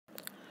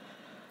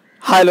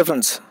Hello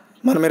friends,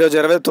 మనం ఈరోజు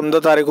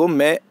 29వ తారీఖు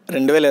మే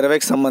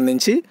 2020కి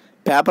సంబంధించి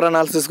పేపర్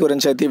అనాలిసిస్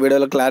గురించి అయితే ఈ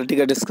వీడియోలో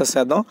క్లారిటీగా డిస్కస్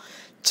చేద్దాం.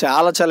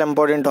 చాలా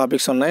ఇంపార్టెంట్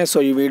టాపిక్స్ ఉన్నాయి. సో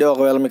ఈ వీడియో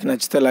ఒకవేళ మీకు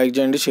నచ్చితే లైక్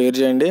చేయండి, షేర్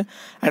చేయండి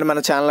అండ్ మన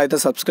ఛానల్ అయితే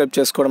సబ్స్క్రైబ్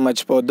చేసుకోవడం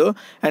మర్చిపోవద్దు.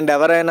 అండ్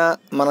ఎవరైనా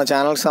మన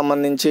ఛానల్కి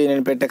సంబంధించి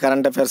నేను పెట్టే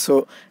current affairs,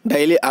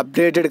 daily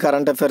updated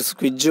current affairs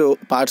quiz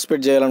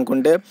participate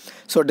చేయాలనుకుంటే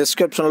సో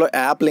డిస్క్రిప్షన్లో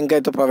యాప్ లింక్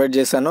అయితే ప్రొవైడ్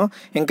చేశాను.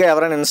 ఇంకా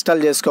ఎవరైనా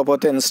ఇన్స్టాల్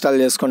చేసుకోకపోతే ఇన్స్టాల్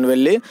చేసుకొని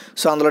వెళ్ళి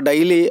సో అందులో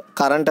డైలీ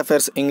కరెంట్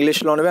అఫైర్స్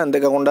ఇంగ్లీష్లోనివి,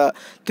 అంతేకాకుండా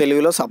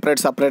తెలుగులో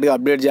సపరేట్గా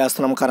అప్డేట్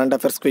చేస్తున్నాం కరెంట్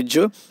అఫైర్స్ క్విజ్.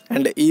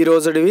 అండ్ ఈ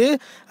రోజుడివి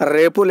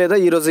రేపు లేదా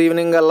ఈరోజు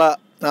ఈవినింగ్ అలా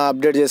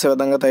అప్డేట్ చేసే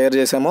విధంగా తయారు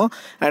చేసాము.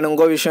 అండ్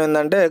ఇంకో విషయం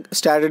ఏంటంటే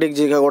స్ట్రాటజిక్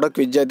జీగా కూడా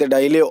క్విజ్ అయితే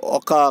డైలీ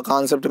ఒక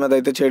కాన్సెప్ట్ మీద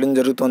అయితే చేయడం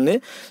జరుగుతుంది.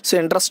 సో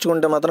ఇంట్రెస్ట్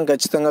ఉంటే మాత్రం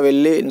ఖచ్చితంగా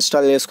వెళ్ళి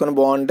ఇన్స్టాల్ చేసుకొని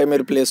బాగుంటే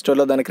మీరు ప్లే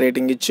స్టోర్లో దానికి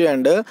రేటింగ్ ఇచ్చి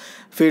అండ్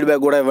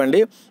ఫీడ్బ్యాక్ కూడా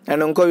ఇవ్వండి.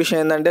 అండ్ ఇంకో విషయం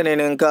ఏంటంటే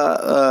నేను ఇంకా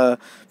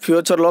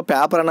ఫ్యూచర్లో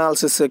పేపర్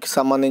అనాలిసిస్కి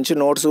సంబంధించి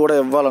నోట్స్ కూడా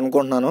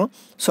ఇవ్వాలనుకుంటున్నాను.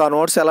 సో ఆ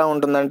నోట్స్ ఎలా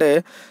ఉంటుందంటే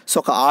సో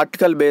ఒక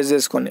ఆర్టికల్ బేస్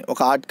చేసుకొని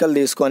ఒక ఆర్టికల్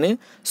తీసుకొని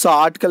సో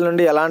ఆర్టికల్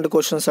నుండి ఎలాంటి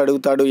క్వశ్చన్స్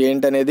అడుగుతాడు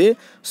ఏంటనేది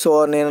సో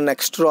నేను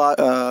నెక్స్ట్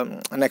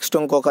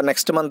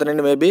మంత్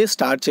నుండి మేబీ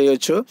స్టార్ట్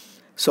చేయొచ్చు.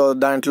 సో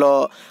దాంట్లో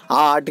ఆ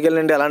ఆర్టికల్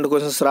నుండి ఎలాంటి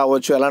క్వశ్చన్స్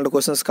రావచ్చు, ఎలాంటి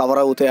క్వశ్చన్స్ కవర్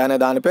అవుతాయి అనే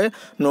దానిపై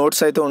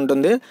నోట్స్ అయితే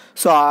ఉంటుంది.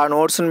 సో ఆ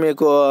నోట్స్ని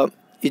మీకు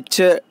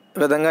ఇచ్చే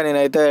విధంగా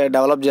నేనైతే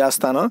డెవలప్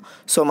చేస్తాను.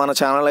 సో మన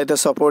ఛానల్ అయితే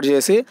సపోర్ట్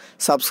చేసి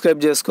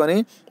సబ్స్క్రైబ్ చేసుకొని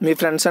మీ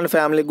ఫ్రెండ్స్ అండ్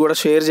ఫ్యామిలీకి కూడా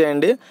షేర్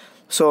చేయండి.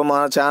 సో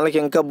మన ఛానల్కి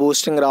ఇంకా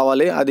బూస్టింగ్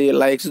రావాలి. అది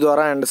లైక్స్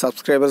ద్వారా అండ్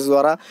సబ్స్క్రైబర్స్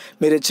ద్వారా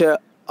మీరు ఇచ్చే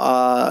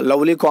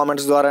లవ్లీ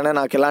కామెంట్స్ ద్వారానే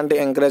నాకు ఇలాంటి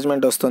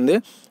ఎంకరేజ్మెంట్ వస్తుంది.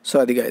 సో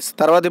అది గైస్.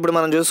 తర్వాత ఇప్పుడు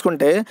మనం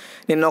చూసుకుంటే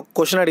నిన్న ఒక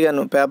క్వశ్చన్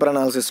అడిగాను paper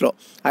అనాలిసిస్లో,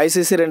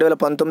 ICC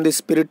 2019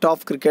 spirit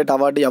of cricket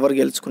award ఎవరు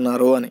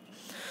గెలుచుకున్నారు అని.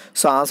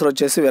 సో ఆన్సర్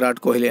వచ్చేసి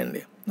విరాట్ కోహ్లీ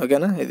అండి.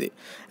 ఓకేనా ఇది.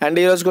 అండ్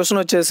ఈరోజు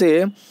క్వశ్చన్ వచ్చేసి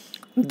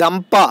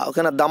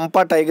దంప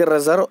టైగర్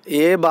రిజర్వ్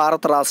ఏ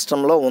భారత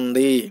రాష్ట్రంలో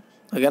ఉంది?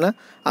 ఓకేనా,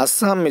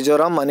 అస్సాం,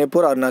 మిజోరాం,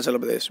 మణిపూర్, అరుణాచల్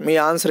ప్రదేశ్. మీ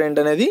ఆన్సర్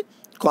ఏంటనేది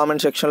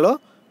కామెంట్ సెక్షన్లో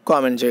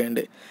కామెంట్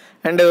చేయండి.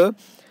 అండ్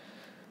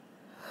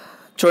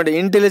చూడండి,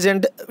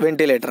 ఇంటెలిజెంట్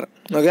వెంటిలేటర్.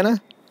 ఓకేనా,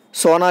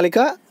 సోనాలిక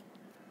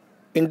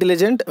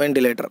ఇంటెలిజెంట్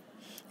వెంటిలేటర్.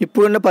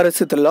 ఇప్పుడున్న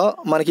పరిస్థితుల్లో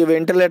మనకి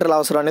వెంటిలేటర్ల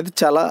అవసరం అనేది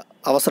చాలా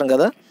అవసరం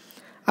కదా.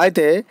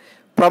 అయితే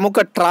ప్రముఖ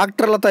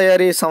ట్రాక్టర్ల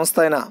తయారీ సంస్థ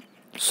అయిన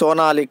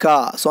సోనాలిక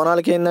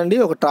ఏంటండి,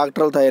 ఒక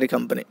ట్రాక్టర్ల తయారీ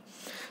company.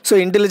 So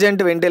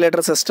intelligent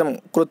ventilator system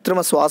కృత్రిమ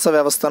శ్వాస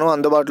వ్యవస్థను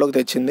అందుబాటులోకి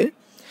తెచ్చింది.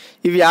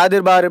 ఈ వ్యాధి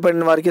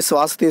బారిపడిన వారికి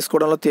శ్వాస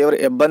తీసుకోవడంలో తీవ్ర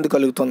ఇబ్బంది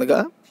కలుగుతుందిగా.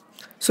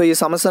 సో ఈ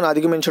సమస్యను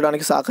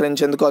అధిగమించడానికి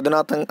సహకరించేందుకు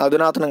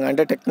అధునాతనంగా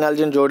అంటే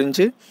టెక్నాలజీని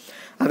జోడించి,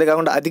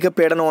 అంతేకాకుండా అధిక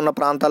పీడనం ఉన్న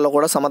ప్రాంతాల్లో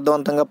కూడా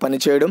సమర్థవంతంగా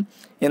పనిచేయడం,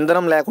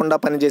 ఇంధనం లేకుండా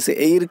పనిచేసే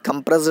ఎయిర్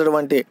కంప్రెసర్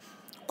వంటి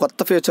కొత్త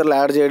ఫీచర్లు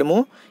యాడ్ చేయడము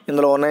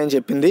ఇందులో ఉన్నాయని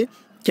చెప్పింది.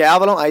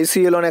 కేవలం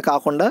ఐసీయూలోనే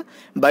కాకుండా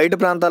బయట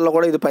ప్రాంతాల్లో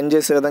కూడా ఇది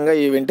పనిచేసే విధంగా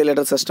ఈ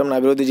వెంటిలేటర్ సిస్టమ్ని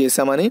అభివృద్ధి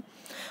చేశామని,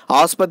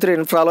 ఆసుపత్రి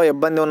ఇన్ఫ్రాలో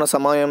ఇబ్బంది ఉన్న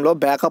సమయంలో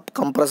బ్యాకప్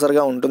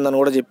కంప్రెసర్గా ఉంటుందని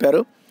కూడా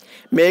చెప్పారు.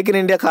 మేక్ ఇన్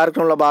ఇండియా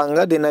కార్యక్రమంలో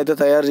భాగంగా దీన్ని అయితే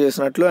తయారు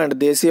చేసినట్లు అండ్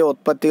దేశీయ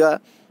ఉత్పత్తిగా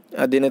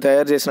దీన్ని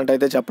తయారు చేసినట్టు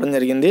అయితే చెప్పడం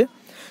జరిగింది.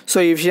 సో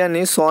ఈ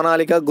విషయాన్ని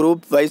Sonalika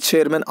group vice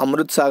chairman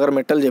Amrit Sagar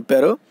Mittal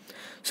చెప్పారు.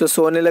 సో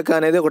సోనాలిక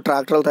అనేది ఒక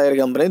ట్రాక్టర్ల తయారీ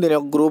కంపెనీ. దీని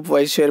యొక్క గ్రూప్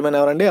వైస్ చైర్మన్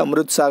ఎవరండి?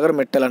 అమృత్ సాగర్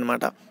మిట్టల్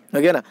అనమాట.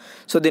 ఓకేనా.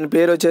 సో దీని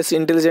పేరు వచ్చేసి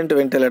ఇంటెలిజెంట్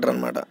వెంటిలేటర్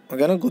అనమాట.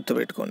 ఓకేనా,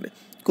 గుర్తుపెట్టుకోండి.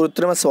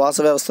 కృత్రిమ శ్వాస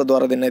వ్యవస్థ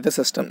ద్వారా దీన్ని అయితే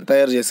సిస్టమ్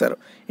తయారు చేశారు.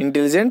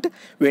 ఇంటెలిజెంట్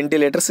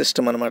వెంటిలేటర్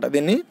సిస్టమ్ అనమాట.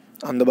 దీన్ని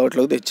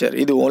అందుబాటులోకి తెచ్చారు.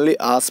 ఇది ఓన్లీ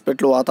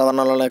హాస్పిటల్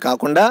వాతావరణంలోనే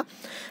కాకుండా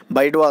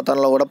బయట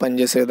వాతావరణంలో కూడా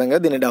పనిచేసే విధంగా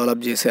దీన్ని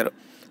డెవలప్ చేశారు.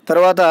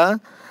 తర్వాత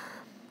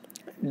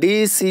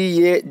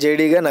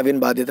DCAJDగా నవీన్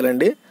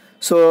బాధ్యతలండి.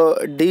 సో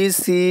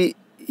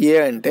DCA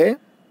అంటే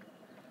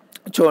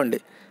చూడండి,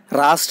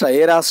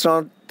 ఏ రాష్ట్రం?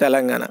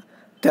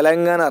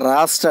 తెలంగాణ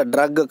రాష్ట్ర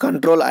drug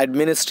control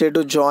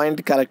administrative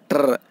joint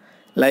collector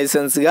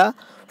లైసెన్స్గా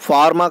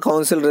pharma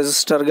council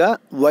రిజిస్టర్గా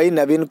why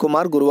Naveen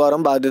Kumar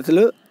గురువారం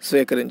బాధ్యతలు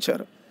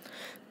స్వీకరించారు.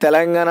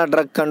 Telangana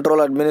drug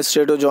control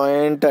administrative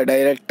joint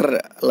director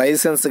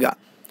లైసెన్స్గా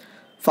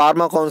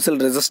pharma council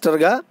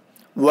రిజిస్టర్గా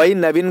why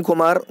Naveen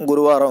Kumar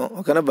గురువారం.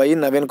 ఓకేనా, వై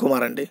నవీన్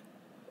కుమార్ అండి.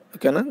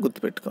 ఓకేనా,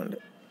 గుర్తుపెట్టుకోండి.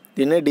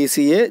 దీన్నే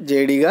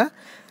DCAJDగా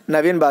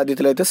నవీన్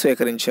బాధ్యతలు అయితే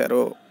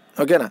స్వీకరించారు.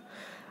 ఓకేనా.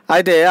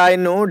 అయితే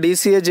ఆయన్ను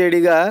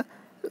DCAJDగా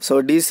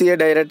DCA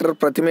డైరెక్టర్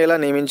ప్రతిమేలా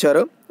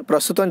నియమించారు.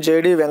 ప్రస్తుతం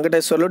JD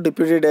వెంకటేశ్వర్లు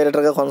డిప్యూటీ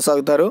డైరెక్టర్గా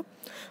కొనసాగుతారు.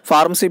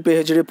 ఫార్మసీ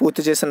PhD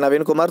పూర్తి చేసిన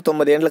నవీన్ కుమార్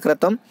 9 ఏళ్ల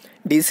క్రితం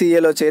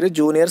DCAలో చేరి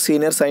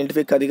సీనియర్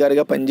సైంటిఫిక్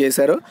అధికారిగా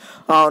పనిచేశారు.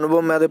 ఆ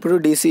అనుభవం మీద ఇప్పుడు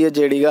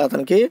DCAJDగా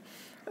అతనికి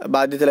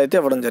బాధ్యతలు అయితే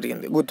ఇవ్వడం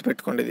జరిగింది.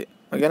 గుర్తుపెట్టుకోండి ఇది.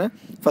 ఓకేనా.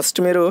 ఫస్ట్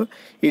మీరు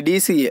ఈ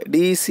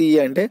DCA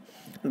అంటే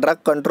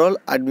డ్రగ్ కంట్రోల్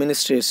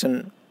అడ్మినిస్ట్రేషన్.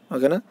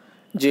 ఓకేనా,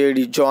 JD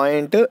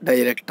జాయింట్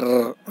డైరెక్టర్.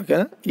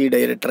 ఓకేనా, ఈ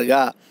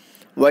డైరెక్టర్గా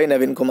వై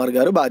నవీన్ కుమార్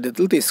గారు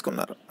బాధ్యతలు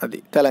తీసుకున్నారు. అది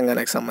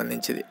తెలంగాణకి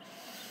సంబంధించింది.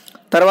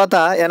 తర్వాత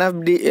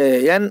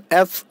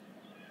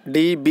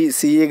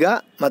NFDBCగా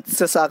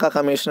మత్స్యశాఖ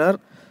కమిషనర్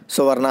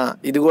సువర్ణ.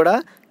 ఇది కూడా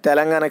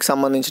తెలంగాణకి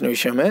సంబంధించిన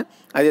విషయమే.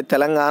 అది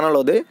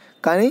తెలంగాణలోదే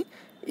కానీ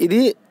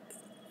ఇది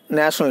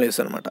నేషనల్ న్యూస్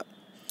అనమాట.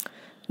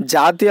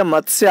 జాతీయ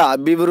మత్స్య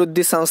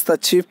అభివృద్ధి సంస్థ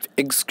చీఫ్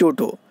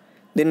ఎగ్జిక్యూటివ్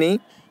దీన్ని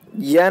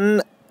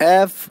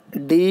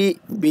NFDBCE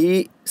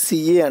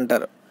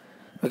అంటారు.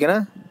 ఓకేనా,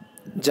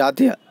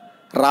 జాతీయ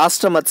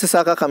రాష్ట్ర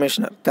మత్స్యశాఖ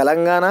కమిషనర్.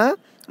 తెలంగాణ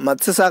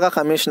మత్స్యశాఖ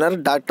కమిషనర్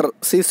డాక్టర్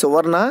సి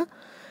సువర్ణ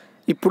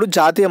ఇప్పుడు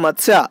జాతీయ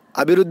మత్స్య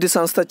అభివృద్ధి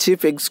సంస్థ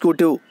చీఫ్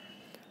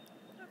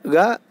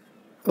ఎగ్జిక్యూటివ్గా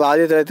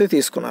బాధ్యతలు అయితే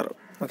తీసుకున్నారు.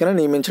 ఓకేనా,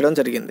 నియమించడం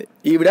జరిగింది.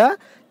 ఈవిడ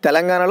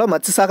తెలంగాణలో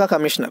మత్స్యశాఖ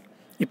కమిషనర్,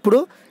 ఇప్పుడు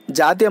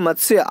జాతీయ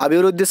మత్స్య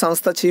అభివృద్ధి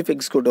సంస్థ చీఫ్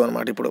ఎగ్జిక్యూటివ్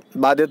అనమాట. ఇప్పుడు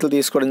బాధ్యతలు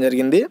తీసుకోవడం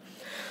జరిగింది.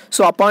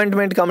 సో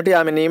అపాయింట్మెంట్ కమిటీ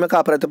ఆమె నియామక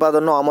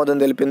ప్రతిపాదనను ఆమోదం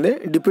తెలిపింది.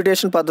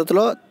 డిప్యూటేషన్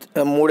పద్ధతిలో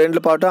 3 ఏళ్ల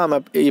పాటు ఆమె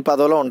ఈ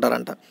పదవిలో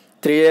ఉంటారంట.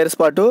 3 years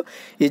పాటు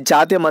ఈ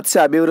జాతీయ మత్స్య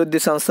అభివృద్ధి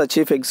సంస్థ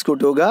చీఫ్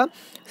ఎగ్జిక్యూటివ్గా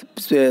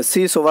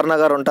సి సువర్ణ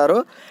గారు ఉంటారు.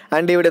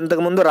 అండ్ ఈవిడ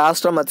ఇంతకుముందు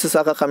రాష్ట్ర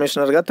మత్స్యశాఖ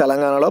కమిషనర్గా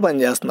తెలంగాణలో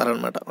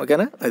పనిచేస్తున్నారనమాట.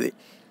 ఓకేనా, అది.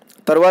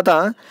 తరువాత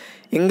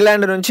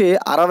ఇంగ్లాండ్ నుంచి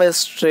 60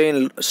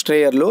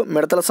 స్ట్రేయర్లు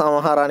మిడతల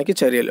సంహారానికి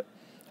చర్యలు.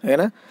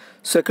 ఓకేనా,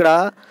 సో ఇక్కడ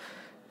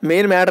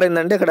మెయిన్ మ్యాటర్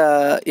ఏంటంటే ఇక్కడ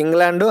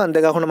ఇంగ్లాండ్,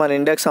 అంతేకాకుండా మన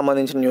ఇండియాకి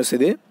సంబంధించిన న్యూస్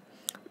ఇది.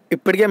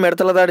 ఇప్పటికే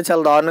మిడతల దాడి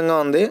చాలా దారుణంగా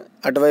ఉంది.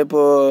 అటువైపు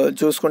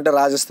చూసుకుంటే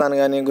రాజస్థాన్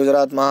కానీ,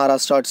 గుజరాత్,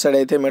 మహారాష్ట్ర అటు సైడ్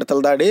అయితే మిడతల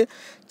దాడి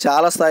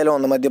చాలా స్థాయిలో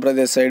ఉంది,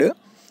 మధ్యప్రదేశ్ సైడ్.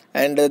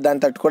 అండ్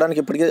దాన్ని తట్టుకోవడానికి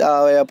ఇప్పటికీ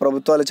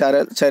ప్రభుత్వాలు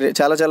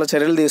చాలా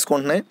చర్యలు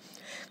తీసుకుంటున్నాయి.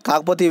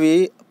 కాకపోతే ఇవి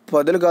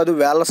 10 కాదు,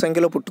 వేల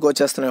సంఖ్యలో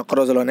పుట్టుకొచ్చేస్తున్నాయి ఒక్క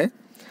రోజులోనే.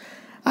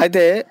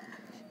 అయితే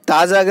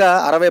తాజాగా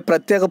 60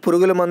 ప్రత్యేక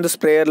పురుగుల మందు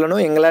స్ప్రేయర్లను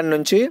ఇంగ్లాండ్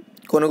నుంచి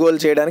కొనుగోలు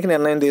చేయడానికి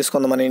నిర్ణయం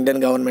తీసుకుంది మన ఇండియన్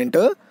గవర్నమెంట్.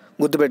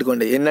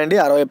 గుర్తుపెట్టుకోండి, ఏంటండి,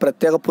 60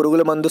 ప్రత్యేక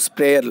పురుగుల మందు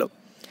స్ప్రేయర్లు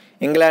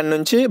ఇంగ్లాండ్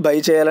నుంచి బై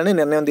చేయాలని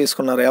నిర్ణయం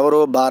తీసుకున్నారు. ఎవరు?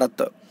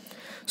 భారత్.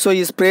 సో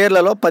ఈ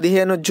స్ప్రేయర్లలో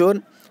 15 జూన్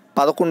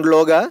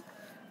 11లోగా,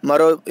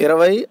 మరో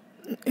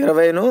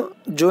 20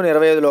 జూన్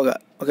 25లోగా.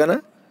 ఓకేనా,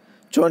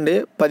 చూడండి,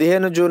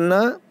 15 జూన్న,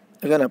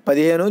 ఓకేనా,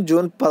 15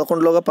 జూన్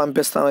 11లోగా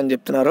పంపిస్తామని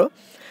చెప్తున్నారు.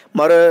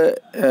 మరో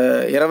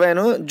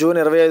 20 జూన్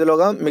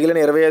 25లోగా, మిగిలిన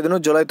 25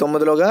 జూలై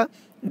 9లోగా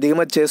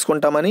దిగుమతి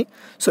చేసుకుంటామని.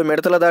 సో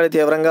మిడతల దాడి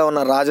తీవ్రంగా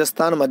ఉన్న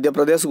రాజస్థాన్,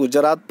 మధ్యప్రదేశ్,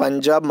 గుజరాత్,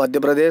 పంజాబ్,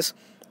 మధ్యప్రదేశ్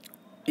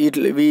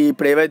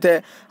ఇప్పుడు ఏవైతే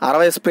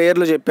 60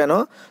 స్ప్రేయర్లు చెప్పానో,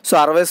 సో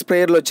 60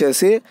 స్ప్రేయర్లు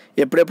వచ్చేసి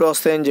ఎప్పుడెప్పుడు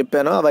వస్తాయని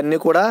చెప్పానో అవన్నీ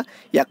కూడా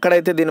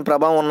ఎక్కడైతే దీని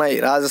ప్రభావం ఉన్నాయి,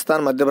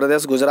 రాజస్థాన్,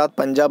 మధ్యప్రదేశ్, గుజరాత్,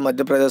 పంజాబ్,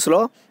 మధ్యప్రదేశ్లో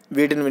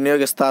వీటిని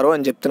వినియోగిస్తారు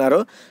అని చెప్తున్నారు.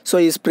 సో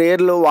ఈ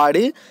స్ప్రేయర్లు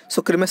వాడి సో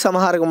క్రిమి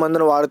సంహారక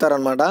మందును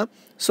వాడతారనమాట.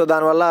 సో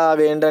దానివల్ల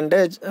అవి ఏంటంటే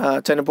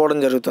చనిపోవడం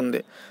జరుగుతుంది.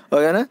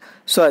 ఓకేనా,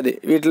 సో అది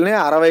వీటిని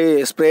 60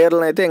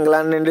 స్ప్రేయర్లను అయితే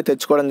ఇంగ్లాండ్ నుండి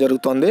తెచ్చుకోవడం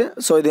జరుగుతుంది.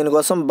 సో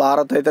దీనికోసం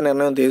భారత్ అయితే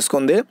నిర్ణయం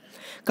తీసుకుంది.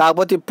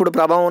 కాకపోతే ఇప్పుడు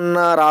ప్రభావం ఉన్న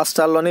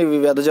రాష్ట్రాల్లోనే ఇవి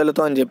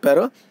వెదజల్లుతాం అని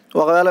చెప్పారు.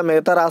 ఒకవేళ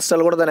మిగతా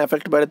రాష్ట్రాలు కూడా దాని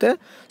ఎఫెక్ట్ పడితే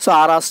సో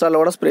ఆ రాష్ట్రాల్లో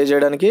కూడా స్ప్రే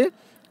చేయడానికి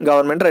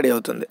గవర్నమెంట్ రెడీ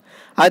అవుతుంది.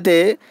 అయితే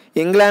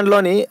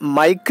ఇంగ్లాండ్లోని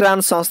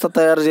మైక్రాన్ సంస్థ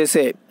తయారు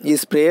చేసే ఈ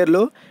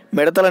స్ప్రేయర్లు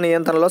మిడతల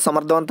నియంత్రణలో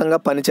సమర్థవంతంగా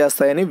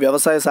పనిచేస్తాయని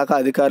వ్యవసాయ శాఖ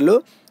అధికారులు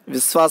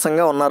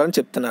విశ్వాసంగా ఉన్నారని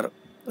చెప్తున్నారు.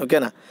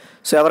 ఓకేనా,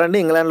 సో ఎవరండి?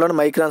 ఇంగ్లాండ్లోని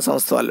మైక్రాన్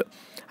సంస్థ వాళ్ళు.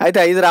 అయితే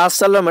 5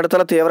 రాష్ట్రాల్లో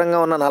మిడతలు తీవ్రంగా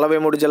ఉన్న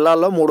 43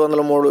 జిల్లాల్లో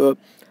 303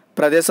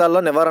 ప్రదేశాల్లో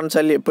నివారణ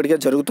చర్యలు ఇప్పటికే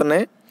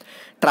జరుగుతున్నాయి.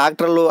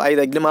 ట్రాక్టర్లు,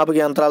 5 అగ్నిమాపక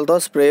యంత్రాలతో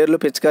స్ప్రేయర్లు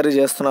పిచికారీ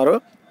చేస్తున్నారు.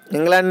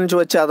 ఇంగ్లాండ్ నుంచి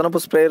వచ్చే అదనపు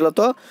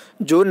స్ప్రేయర్లతో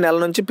జూన్ నెల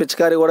నుంచి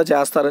పిచికారీ కూడా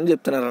చేస్తారని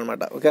చెప్తున్నారు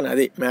అనమాట. ఓకేనా,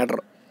 అది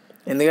మ్యాటర్.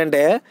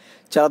 ఎందుకంటే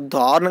చాలా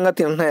దారుణంగా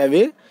తింటున్నాయి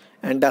అవి.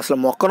 అంటే అసలు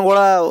మొక్కను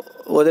కూడా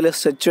వదిలే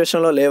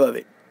సిచ్యువేషన్లో లేవు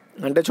అవి.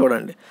 అంటే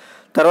చూడండి.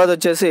 తర్వాత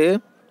వచ్చేసి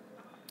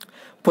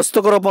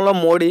పుస్తక రూపంలో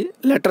మోడీ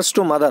లెటర్స్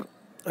టు మదర్.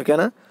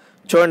 ఓకేనా,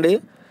 చూడండి,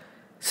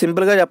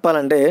 సింపుల్గా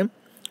చెప్పాలంటే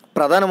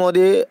ప్రధాని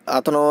మోదీ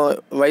అతను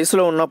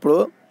వయసులో ఉన్నప్పుడు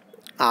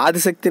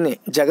ఆదిశక్తిని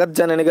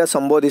జగజ్జననిగా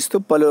సంబోధిస్తూ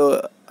పలు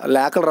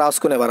లేఖలు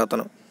రాసుకునేవారు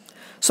అతను.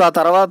 సో ఆ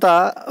తర్వాత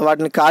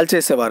వాటిని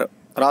కాల్చేసేవారు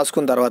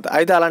రాసుకున్న తర్వాత.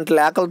 అయితే అలాంటి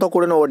లేఖలతో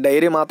కూడిన ఓ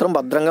డైరీ మాత్రం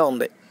భద్రంగా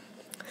ఉంది.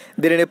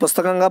 దీనిని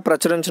పుస్తకంగా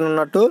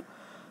ప్రచురించనున్నట్టు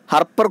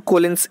హార్పర్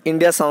కోలిన్స్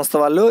ఇండియా సంస్థ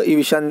వాళ్ళు ఈ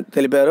విషయాన్ని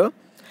తెలిపారు.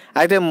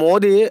 అయితే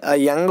మోదీ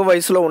యంగ్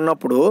వయసులో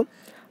ఉన్నప్పుడు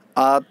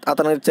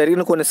అతనికి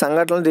జరిగిన కొన్ని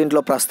సంఘటనలు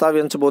దీంట్లో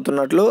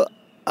ప్రస్తావించబోతున్నట్లు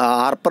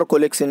హార్పర్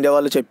కోలిన్స్ ఇండియా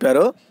వాళ్ళు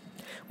చెప్పారు.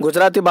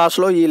 గుజరాతీ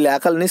భాషలో ఈ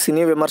లేఖల్ని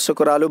సినీ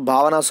విమర్శకురాలు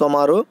భావన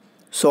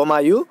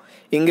సోమాయు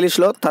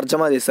ఇంగ్లీష్లో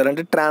తర్జమా చేశారు,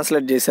 అంటే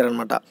ట్రాన్స్లేట్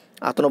చేశారనమాట.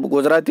 అతను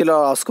గుజరాతీలో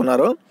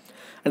రాసుకున్నారు,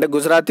 అంటే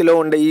గుజరాతీలో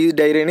ఉండే ఈ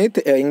డైరీని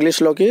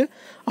ఇంగ్లీష్లోకి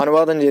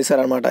అనువాదం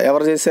చేశారనమాట.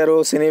 ఎవరు చేశారు?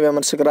 సినీ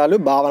విమర్శకురాలు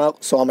భావన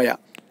సోమయ్య.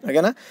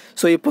 ఓకేనా,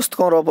 సో ఈ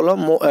పుస్తకం రూపంలో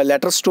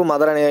లెటర్స్ టు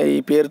మదర్ అనే ఈ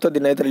పేరుతో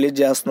దీన్ని అయితే రిలీజ్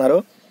చేస్తున్నారు.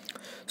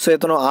 సో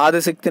ఇతను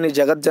ఆదిశక్తిని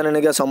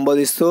జగజ్జననిగా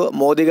సంబోధిస్తూ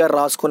మోదీ గారు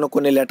రాసుకున్న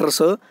కొన్ని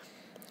లెటర్స్,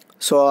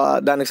 సో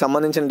దానికి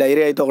సంబంధించిన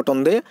డైరీ అయితే ఒకటి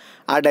ఉంది.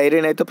 ఆ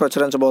డైరీని అయితే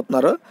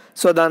ప్రచురించబోతున్నారు.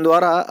 సో దాని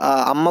ద్వారా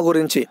అమ్మ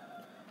గురించి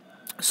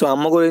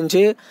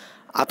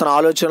అతని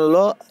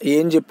ఆలోచనలో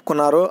ఏం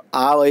చెప్పుకున్నారో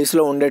ఆ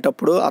వయసులో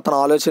ఉండేటప్పుడు అతని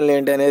ఆలోచనలు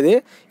ఏంటి అనేది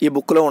ఈ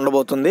బుక్లో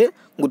ఉండబోతుంది.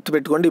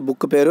 గుర్తుపెట్టుకోండి, ఈ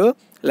బుక్ పేరు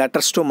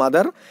లెటర్స్ టు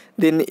మదర్.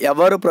 దీన్ని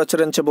ఎవరు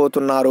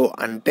ప్రచురించబోతున్నారు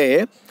అంటే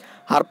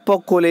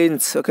హార్పర్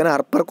కోలిన్స్. ఓకేనా,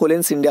 హార్పర్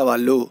కోలిన్స్ ఇండియా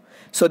వాళ్ళు.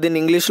 సో దీన్ని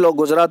ఇంగ్లీష్లో,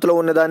 గుజరాత్లో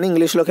ఉన్నదాన్ని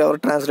ఇంగ్లీష్లోకి ఎవరు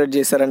ట్రాన్స్లేట్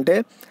చేశారంటే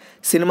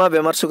సినిమా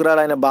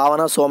విమర్శకురాలు అయిన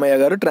భావన సోమయ్య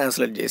గారు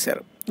ట్రాన్స్లేట్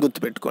చేశారు.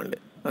 గుర్తుపెట్టుకోండి.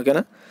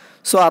 ఓకేనా,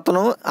 సో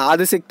అతను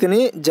ఆదిశక్తిని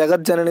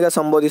జగజ్జననిగా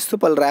సంబోధిస్తూ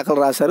పలు రేఖలు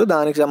రాశారు.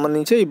 దానికి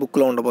సంబంధించి ఈ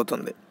బుక్లో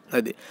ఉండబోతుంది.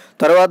 అది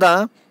తర్వాత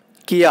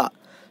కియా.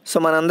 సో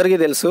మనందరికీ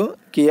తెలుసు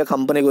కియా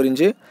కంపెనీ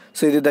గురించి.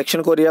 సో ఇది దక్షిణ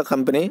కొరియా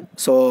కంపెనీ.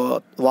 సో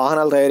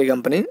వాహనాల తయారీ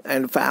company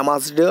and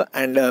ఫేమస్డ్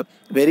and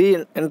very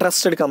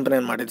interested company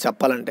అనమాట ఇది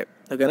చెప్పాలంటే.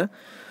 ఓకేనా.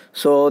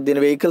 సో దీని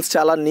వెహికల్స్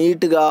చాలా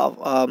నీట్గా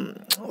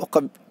ఒక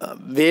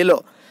వేలో,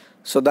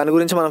 సో దాని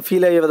గురించి మనం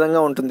ఫీల్ అయ్యే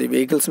విధంగా ఉంటుంది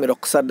వెహికల్స్ మీరు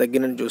ఒక్కసారి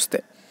దగ్గర నుంచి చూస్తే.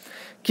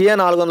 కియా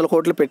 400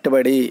 కోట్ల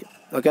పెట్టుబడి.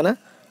 ఓకేనా.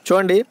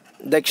 చూడండి,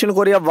 దక్షిణ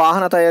కొరియా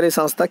వాహన తయారీ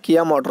సంస్థ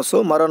కియా మోటార్స్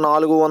మరో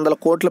 400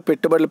 కోట్ల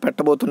పెట్టుబడులు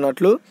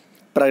పెట్టబోతున్నట్లు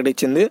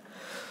ప్రకటించింది.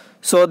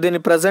 సో దీన్ని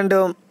ప్రజెంట్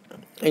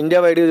ఇండియా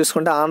వైడ్గా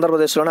చూసుకుంటే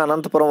ఆంధ్రప్రదేశ్లోని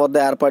అనంతపురం వద్ద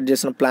ఏర్పాటు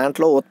చేసిన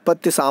ప్లాంట్లో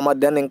ఉత్పత్తి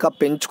సామర్థ్యాన్ని ఇంకా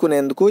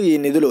పెంచుకునేందుకు ఈ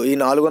నిధులు ఈ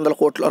 400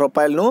 కోట్ల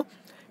రూపాయలను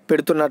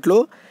పెడుతున్నట్లు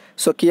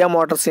so Kia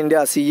Motors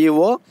India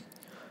CEO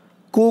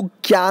కు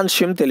క్యాన్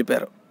షిమ్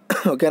తెలిపారు.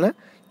 ఓకేనా.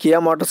 కియా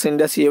మోటార్స్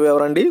ఇండియా CEO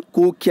ఎవరండి?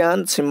 కు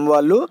క్యాన్ షిమ్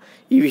వాళ్ళు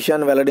ఈ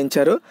విషయాన్ని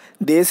వెల్లడించారు.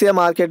 దేశీయ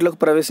మార్కెట్లోకి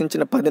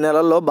ప్రవేశించిన 10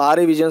 నెలల్లో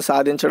భారీ విజయం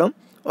సాధించడం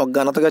ఒక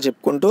ఘనతగా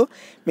చెప్పుకుంటూ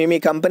మేము ఈ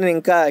కంపెనీని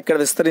ఇంకా ఇక్కడ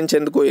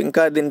విస్తరించేందుకు,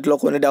 ఇంకా దీంట్లో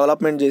కొన్ని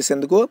డెవలప్మెంట్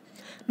చేసేందుకు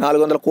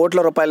 400 కోట్ల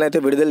రూపాయలు అయితే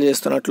విడుదల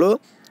చేస్తున్నట్లు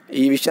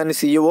ఈ విషయాన్ని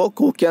CEO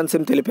కు క్యాన్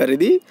షిమ్ తెలిపారు.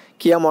 ఇది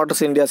కియా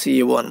మోటార్స్ ఇండియా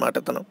CEO అనమాట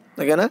తను.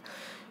 ఓకేనా.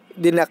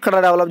 దీన్ని ఎక్కడ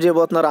డెవలప్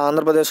చేయబోతున్నారు?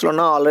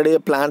 ఆంధ్రప్రదేశ్లోనో ఆల్రెడీ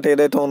ప్లాంట్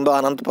ఏదైతే ఉందో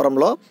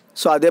అనంతపురంలో,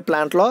 సో అదే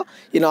ప్లాంట్లో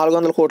ఈ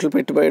 400 కోట్లు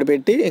పెట్టుబడి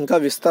పెట్టి ఇంకా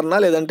విస్తరణ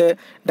లేదంటే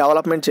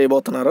డెవలప్మెంట్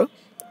చేయబోతున్నారు.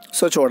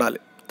 సో చూడాలి.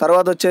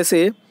 తర్వాత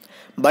వచ్చేసి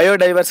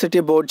బయోడైవర్సిటీ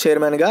బోర్డు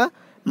చైర్మన్గా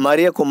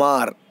మరియ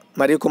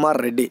కుమార్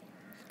రెడ్డి.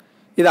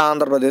 ఇది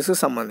ఆంధ్రప్రదేశ్కి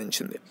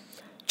సంబంధించింది.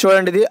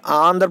 చూడండి, ఇది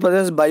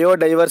ఆంధ్రప్రదేశ్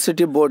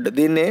బయోడైవర్సిటీ బోర్డు.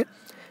 దీన్ని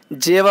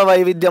జీవ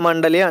వైవిధ్య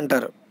మండలి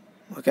అంటారు.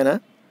 ఓకేనా,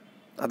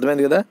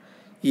 అర్థమైంది కదా.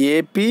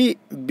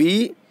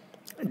 APBDB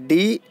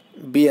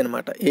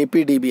అనమాట.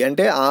 APDB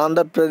అంటే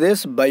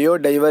ఆంధ్రప్రదేశ్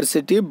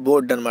బయోడైవర్సిటీ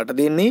బోర్డు అనమాట.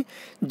 దీన్ని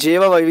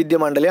జీవ వైవిధ్య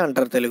మండలి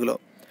అంటారు తెలుగులో.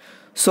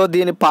 సో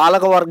దీని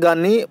పాలక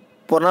వర్గాన్ని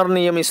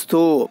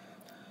పునర్నియమిస్తూ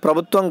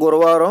ప్రభుత్వం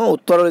గురువారం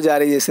ఉత్తర్వులు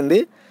జారీ చేసింది.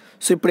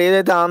 సో ఇప్పుడు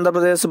ఏదైతే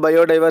ఆంధ్రప్రదేశ్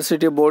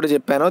బయోడైవర్సిటీ బోర్డు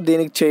చెప్పానో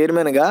దీనికి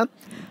చైర్మన్గా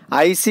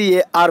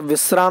ICAR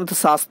విశ్రాంత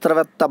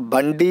శాస్త్రవేత్త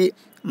బండి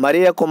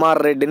మరియ కుమార్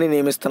రెడ్డిని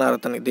నియమిస్తున్నారు.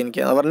 దీనికి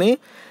ఎవరిని?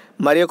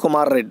 మరియ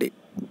కుమార్ రెడ్డి.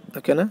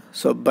 ఓకేనా.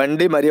 సో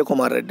బండి మరియ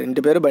కుమార్ రెడ్డి,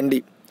 ఇంటి పేరు బండి.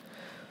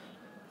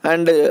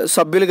 అండ్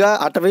సభ్యులుగా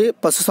అటవీ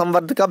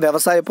పశుసంవర్ధక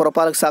వ్యవసాయ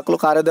పురపాలక శాఖలు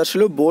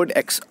కార్యదర్శులు, బోర్డు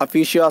ఎక్స్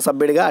అఫీషియో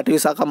సభ్యుడిగా అటవీ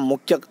శాఖ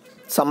ముఖ్య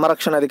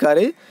సంరక్షణ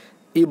అధికారి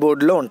ఈ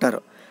బోర్డులో ఉంటారు.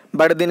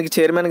 బట్ దీనికి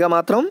చైర్మన్గా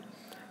మాత్రం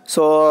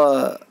సో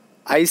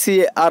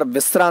ICAR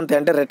విశ్రాంతి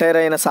అంటే రిటైర్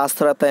అయిన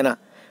శాస్త్రవేత్త అయిన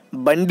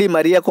బండి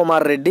మరియ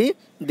కుమార్ రెడ్డి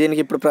దీనికి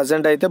ఇప్పుడు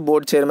ప్రజెంట్ అయితే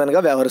బోర్డు చైర్మన్గా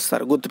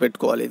వ్యవహరిస్తారు.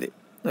 గుర్తుపెట్టుకోవాలి ఇది.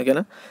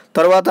 ఓకేనా.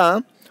 తర్వాత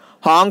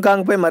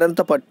హాంకాంగ్పై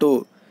మరింత పట్టు.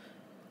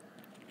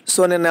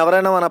 సో నేను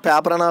ఎవరైనా మన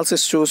పేపర్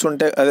అనాలిసిస్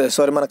చూసుంటే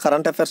మన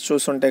కరెంట్ అఫైర్స్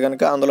చూసుంటే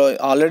కనుక అందులో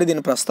ఆల్రెడీ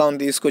దీని ప్రస్తావన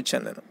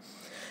తీసుకొచ్చాను నేను.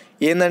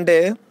 ఏంటంటే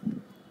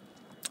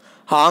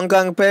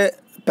హాంకాంగ్పై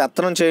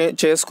పెత్తనం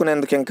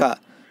చేసుకునేందుకు ఇంకా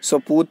సో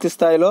పూర్తి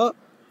స్థాయిలో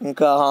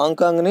ఇంకా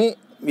హాంకాంగ్ని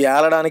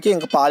ఏలడానికి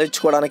ఇంకా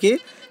పాలించుకోవడానికి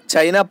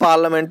చైనా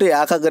పార్లమెంటు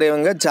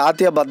ఏకగ్రీవంగా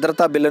జాతీయ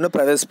భద్రతా బిల్లును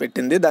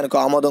ప్రవేశపెట్టింది. దానికి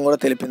ఆమోదం కూడా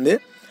తెలిపింది.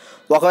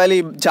 ఒకవేళ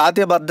ఈ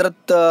జాతీయ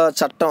భద్రతా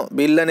చట్టం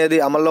బిల్లు అనేది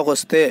అమల్లోకి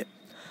వస్తే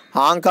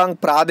హాంకాంగ్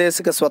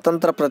ప్రాదేశిక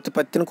స్వతంత్ర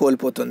ప్రతిపత్తిని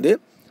కోల్పోతుంది.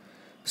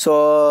 సో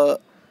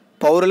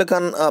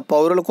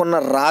పౌరులకున్న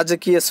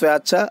రాజకీయ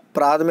స్వేచ్ఛ,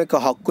 ప్రాథమిక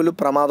హక్కులు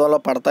ప్రమాదంలో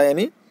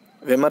పడతాయని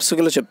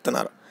విమర్శకులు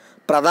చెప్తున్నారు.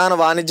 ప్రధాన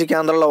వాణిజ్య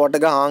కేంద్రాల్లో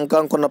ఒకటిగా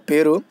హాంకాంగ్ ఉన్న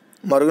పేరు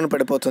మరుగున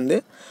పడిపోతుంది.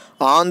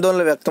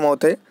 ఆందోళనలు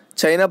వ్యక్తమవుతాయి.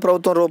 చైనా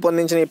ప్రభుత్వం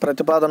రూపొందించిన ఈ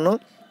ప్రతిపాదనను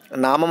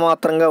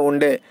నామమాత్రంగా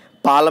ఉండే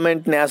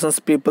పార్లమెంట్ నేషనల్స్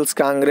పీపుల్స్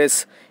కాంగ్రెస్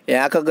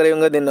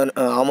ఏకగ్రీవంగా దీన్ని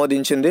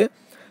ఆమోదించింది.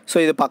 సో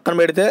ఇది పక్కన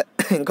పెడితే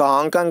ఇంకా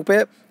హాంకాంగ్పై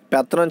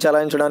పెత్తనం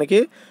చెలాయించడానికి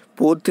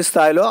పూర్తి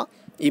స్థాయిలో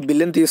ఈ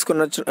బిల్లుని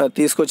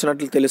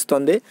తీసుకొచ్చినట్లు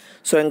తెలుస్తోంది.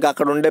 సో ఇంకా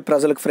అక్కడ ఉండే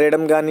ప్రజలకు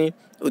ఫ్రీడమ్ కానీ,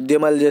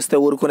 ఉద్యమాలు చేస్తే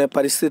ఊరుకునే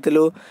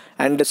పరిస్థితులు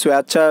అండ్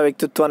స్వేచ్ఛ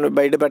వ్యక్తిత్వాన్ని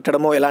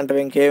బయటపెట్టడము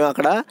ఇలాంటివి ఇంకేమీ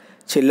అక్కడ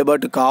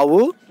చెల్లుబాటు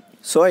కావు.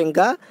 సో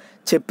ఇంకా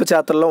చెప్పు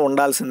చేతల్లో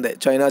ఉండాల్సిందే,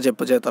 చైనా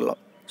చెప్పు చేతల్లో.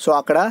 సో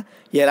అక్కడ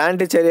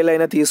ఎలాంటి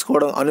చర్యలైనా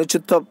తీసుకోవడం,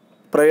 అనుచిత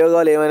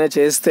ప్రయోగాలు ఏమైనా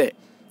చేస్తే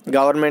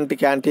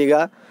గవర్నమెంట్కి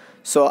యాంటీగా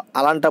సో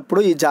అలాంటప్పుడు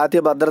ఈ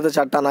జాతీయ భద్రత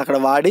చట్టాన్ని అక్కడ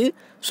వాడి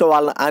సో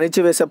వాళ్ళని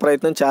అణిచివేసే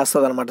ప్రయత్నం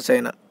చేస్తుంది అనమాట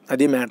చైనా.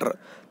 అది మ్యాటర్.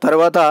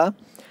 తర్వాత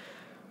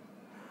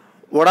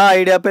ఉడా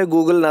ఐడియాపై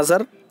గూగుల్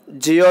నజర్,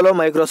 జియోలో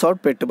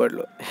మైక్రోసాఫ్ట్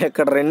పెట్టుబడులు.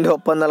 ఇక్కడ 2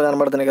 ఒప్పందాలు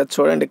కనబడుతున్నాయి కదా,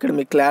 చూడండి ఇక్కడ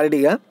మీకు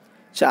క్లారిటీగా.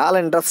 చాలా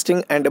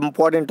ఇంట్రెస్టింగ్ అండ్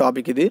ఇంపార్టెంట్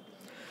టాపిక్ ఇది.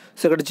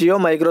 సో ఇక్కడ జియో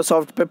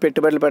మైక్రోసాఫ్ట్పై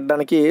పెట్టుబడులు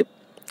పెట్టడానికి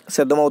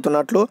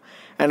సిద్ధమవుతున్నట్లు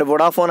అండ్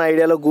వొడాఫోన్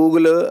ఐడియాలో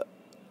గూగుల్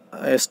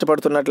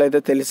ఇష్టపడుతున్నట్లయితే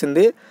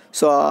తెలిసింది.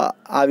 సో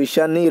ఆ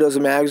విషయాన్ని ఈరోజు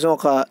మ్యాక్సిమం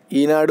ఒక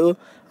ఈనాడు,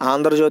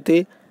 ఆంధ్రజ్యోతి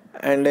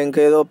అండ్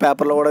ఇంకేదో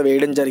పేపర్లో కూడా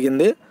వేయడం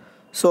జరిగింది.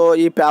 సో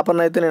ఈ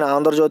పేపర్ని అయితే నేను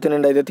ఆంధ్రజ్యోతి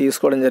నుండి అయితే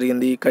తీసుకోవడం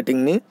జరిగింది ఈ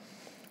కటింగ్ని.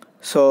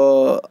 సో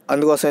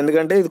అందుకోసం,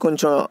 ఎందుకంటే ఇది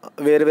కొంచెం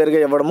వేరువేరుగా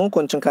ఇవ్వడము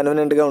కొంచెం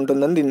కన్వీనియంట్గా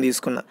ఉంటుందని దీన్ని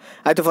తీసుకున్నా.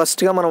 అయితే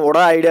ఫస్ట్గా మనం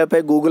ఉడా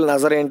ఐడియాపై గూగుల్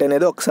నజర్ ఏంటి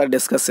అనేది ఒకసారి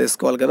డిస్కస్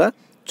చేసుకోవాలి కదా,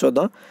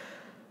 చూద్దాం.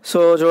 సో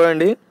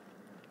చూడండి,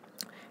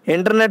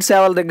 ఇంటర్నెట్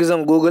సేవల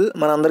దిగ్గజం గూగుల్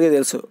మనందరికీ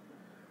తెలుసు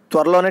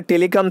త్వరలోనే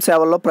టెలికాం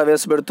సేవల్లో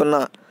ప్రవేశపెడుతున్న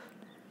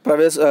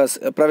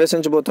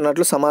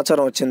ప్రవేశించబోతున్నట్లు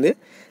సమాచారం వచ్చింది.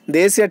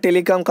 దేశీయ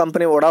టెలికాం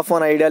కంపెనీ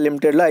వొడాఫోన్ ఐడియా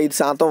లిమిటెడ్లో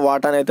 5%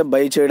 వాటాను అయితే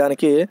బై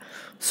చేయడానికి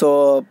సో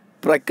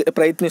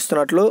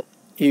ప్రయత్నిస్తున్నట్లు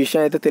ఈ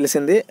విషయం అయితే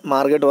తెలిసింది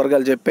మార్కెట్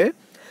వర్గాలు చెప్పే.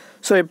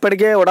 సో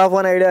ఇప్పటికే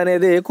వొడాఫోన్ ఐడియా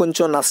అనేది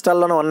కొంచెం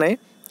నష్టాల్లోనే ఉన్నాయి.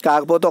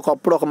 కాకపోతే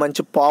ఒకప్పుడు ఒక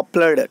మంచి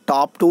పాపులర్డ్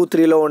టాప్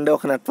 2-3లో ఉండే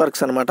ఒక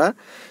నెట్వర్క్స్ అనమాట.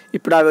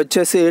 ఇప్పుడు అవి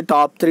వచ్చేసి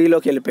టాప్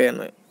 3లోకి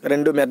వెళ్ళిపోయాను.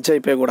 2 మెర్జ్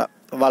అయిపోయి కూడా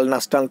వాళ్ళ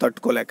నష్టాలను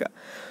తట్టుకోలేక.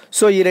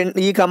 సో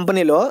ఈ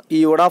కంపెనీలో ఈ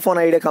వొడాఫోన్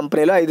ఐడియా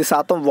కంపెనీలో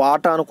 5%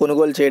 వాటాను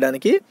కొనుగోలు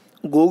చేయడానికి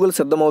గూగుల్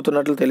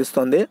సిద్ధమవుతున్నట్లు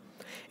తెలుస్తోంది.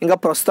 ఇంకా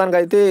ప్రస్తుతానికి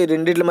అయితే ఈ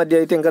రెండింటి మధ్య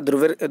అయితే ఇంకా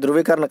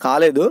ధృవీకరణ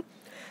కాలేదు.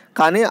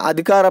 కానీ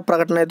అధికార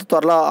ప్రకటన అయితే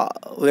త్వరలో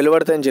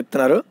వెలువడతాయని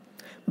చెప్తున్నారు.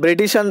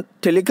 బ్రిటిష్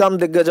టెలికాం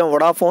దిగ్గజం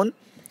వొడాఫోన్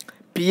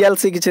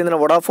పిఎల్సికి చెందిన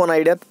Vodafone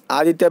idea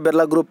Aditya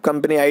Birla group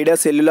company idea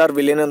cellular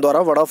విలీనం ద్వారా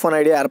వొడాఫోన్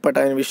ఐడియా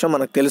ఏర్పాటైన విషయం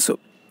మనకు తెలుసు.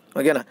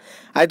 ఓకేనా.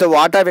 అయితే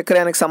వాటా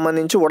విక్రయానికి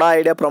సంబంధించి వొడా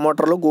ఐడియా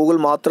ప్రమోటర్లు గూగుల్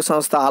మాతృ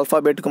సంస్థ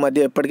ఆల్ఫాబెట్కు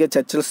మధ్య ఇప్పటికే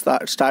చర్చలు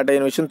స్టార్ట్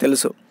అయిన విషయం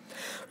తెలుసు.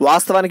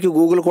 వాస్తవానికి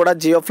గూగుల్ కూడా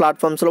జియో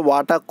ప్లాట్ఫామ్స్లో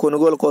వాటా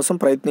కొనుగోలు కోసం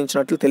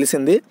ప్రయత్నించినట్లు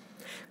తెలిసింది.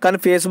 కానీ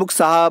ఫేస్బుక్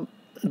సహా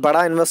బడా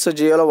ఇన్వెస్టర్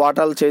జియోలో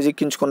వాటాలు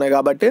చేజిక్కించుకున్నాయి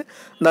కాబట్టి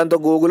దాంతో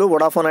గూగుల్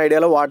వొడాఫోన్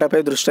ఐడియాలో వాటాపై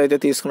దృష్టి అయితే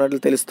తీసుకున్నట్లు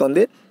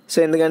తెలుస్తోంది. సో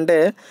ఎందుకంటే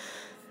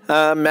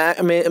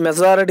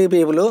మెజారిటీ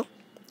పీపుల్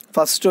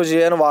ఫస్ట్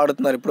జియోని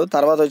వాడుతున్నారు. ఇప్పుడు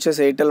తర్వాత వచ్చేసి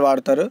ఎయిర్టెల్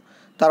వాడతారు.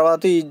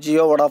 తర్వాత ఈ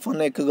జియో వొడాఫోన్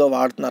ఎక్కువగా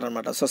వాడుతున్నారు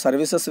అనమాట. సో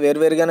సర్వీసెస్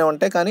వేరువేరుగానే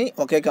ఉంటాయి కానీ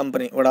ఒకే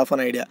కంపెనీ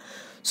వొడాఫోన్ ఐడియా.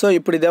 సో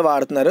ఇప్పుడు ఇదే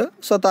వాడుతున్నారు.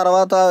 సో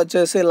తర్వాత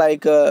వచ్చేసి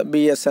లైక్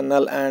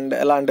బిఎస్ఎన్ఎల్ అండ్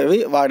ఇలాంటివి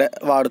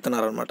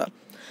వాడుతున్నారు అనమాట.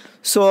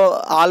 సో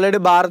ఆల్రెడీ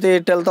భారత్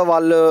ఎయిర్టెల్తో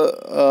వాళ్ళు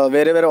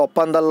వేరే వేరే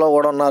ఒప్పందాల్లో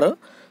కూడా ఉన్నారు.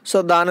 సో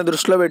దాన్ని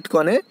దృష్టిలో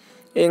పెట్టుకొని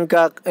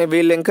ఇంకా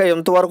వీళ్ళు ఇంకా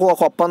ఎంతవరకు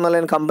ఒక ఒప్పందం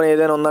లేని కంపెనీ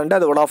ఏదైనా ఉందంటే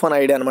అది వొడాఫోన్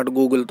ఐడియా అనమాట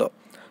గూగుల్తో.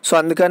 సో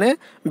అందుకనే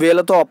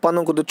వీళ్ళతో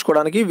ఒప్పందం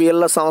కుదుర్చుకోవడానికి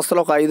వీళ్ళ సంస్థలో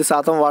ఒక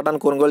 5% వాటాను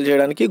కొనుగోలు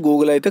చేయడానికి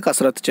గూగుల్ అయితే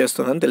కసరత్తు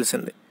చేస్తుందని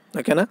తెలిసింది.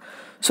 ఓకేనా.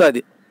 సో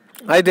అది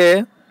అయితే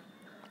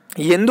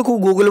ఎందుకు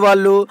గూగుల్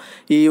వాళ్ళు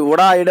ఈ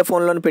వొడా ఐడియా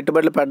ఫోన్లోని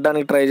పెట్టుబడులు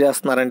పెట్టడానికి ట్రై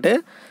చేస్తున్నారంటే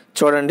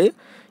చూడండి,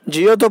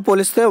 జియోతో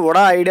పోలిస్తే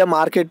వొడా ఐడియా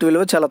మార్కెట్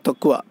విలువ చాలా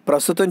తక్కువ.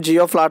 ప్రస్తుతం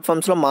జియో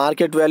ప్లాట్ఫామ్స్లో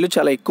మార్కెట్ వాల్యూ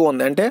చాలా ఎక్కువ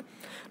ఉంది, అంటే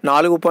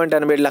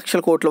 4.87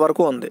 లక్షల కోట్ల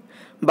వరకు ఉంది.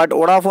 బట్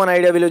వొడాఫోన్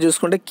ఐడియా విలువ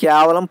చూసుకుంటే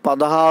కేవలం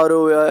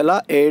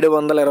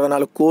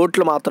 16,724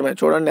 కోట్లు మాత్రమే.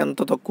 చూడండి ఎంత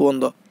తక్కువ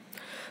ఉందో.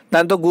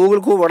 దాంతో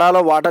గూగుల్కు వొడాలో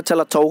వాటా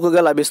చాలా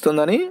చౌకగా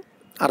లభిస్తుందని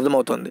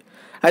అర్థమవుతుంది.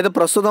 అయితే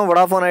ప్రస్తుతం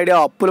వొడాఫోన్ ఐడియా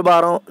అప్పుల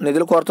భారం,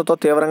 నిధుల కొరతతో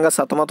తీవ్రంగా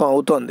సతమతం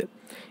అవుతోంది.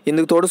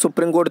 ఇందుకు తోడు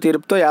సుప్రీంకోర్టు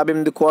తీర్పుతో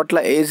 58 కోట్ల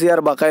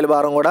ఏజీఆర్ బకాయిల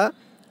భారం కూడా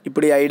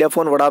ఇప్పుడు ఈ ఐడియా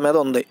ఫోన్ వొడా మీద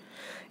ఉంది.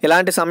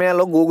 ఇలాంటి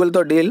సమయాల్లో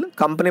గూగుల్తో డీల్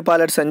కంపెనీ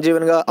పాలెట్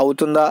సంజీవనిగా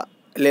అవుతుందా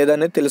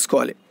లేదనేది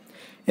తెలుసుకోవాలి.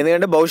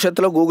 ఎందుకంటే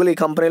భవిష్యత్తులో గూగుల్ ఈ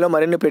కంపెనీలో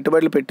మరిన్ని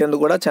పెట్టుబడులు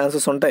పెట్టేందుకు కూడా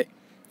ఛాన్సెస్ ఉంటాయి.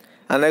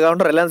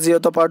 అంతేకాకుండా రిలయన్స్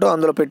జియోతో పాటు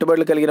అందులో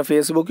పెట్టుబడులు కలిగిన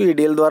ఫేస్బుక్ ఈ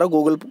డీల్ ద్వారా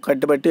గూగుల్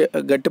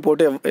గట్టి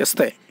పోటీ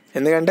ఇస్తాయి.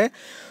 ఎందుకంటే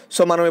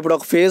సో మనం ఇప్పుడు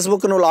ఒక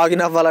ఫేస్బుక్ను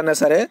లాగిన్ అవ్వాలన్నా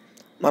సరే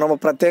మనం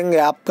ప్రత్యేకంగా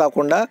యాప్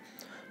కాకుండా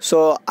సో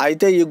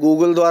అయితే ఈ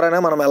గూగుల్ ద్వారానే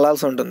మనం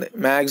వెళ్ళాల్సి ఉంటుంది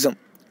మ్యాక్సిమం.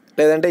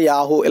 లేదంటే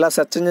యాహూ ఇలా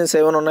సెర్చ్ ఇంజిన్స్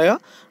ఏమైనా ఉన్నాయో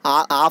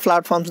ఆ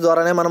ప్లాట్ఫామ్స్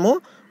ద్వారానే మనము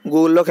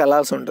గూగుల్లోకి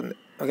వెళ్ళాల్సి ఉంటుంది.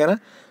 ఓకేనా.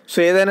 సో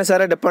ఏదైనా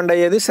సరే డిపెండ్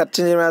అయ్యేది సెర్చ్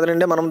ఇంజిన్ మీద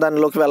నుండి మనం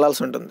దానిలోకి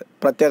వెళ్ళాల్సి ఉంటుంది,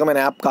 ప్రత్యేకమైన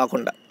యాప్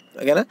కాకుండా.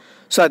 ఓకేనా.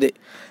 సో అది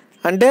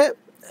అంటే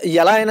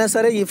ఎలా అయినా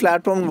సరే ఈ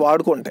ప్లాట్ఫామ్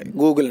వాడుకుంటాయి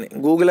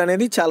గూగుల్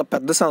అనేది చాలా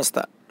పెద్ద సంస్థ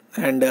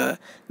అండ్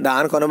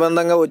దానికి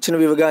అనుబంధంగా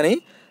వచ్చినవి కానీ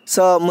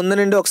సో ముందు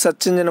నుండి ఒక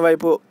సెర్చ్ ఇంజిన్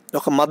వైపు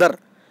ఒక మదర్,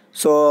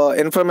 సో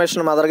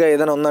ఇన్ఫర్మేషన్ మదర్గా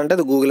ఏదైనా ఉందంటే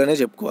అది గూగుల్ అనే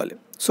చెప్పుకోవాలి.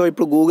 సో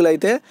ఇప్పుడు గూగుల్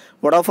అయితే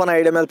వొడాఫోన్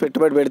ఐడియా మీద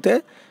పెట్టుబడి పెడితే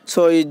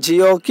సో ఈ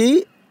జియోకి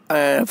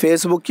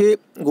ఫేస్బుక్కి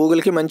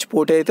గూగుల్కి మంచి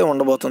పోటీ అయితే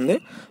ఉండబోతుంది.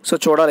 సో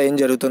చూడాలి ఏం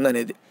జరుగుతుంది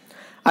అనేది.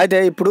 అయితే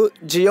ఇప్పుడు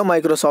జియో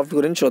మైక్రోసాఫ్ట్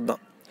గురించి చూద్దాం.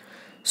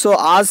 సో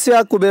ఆసియా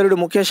కుబేరుడు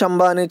ముఖేష్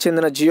అంబానీ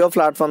చెందిన జియో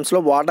ప్లాట్ఫామ్స్లో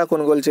వాటా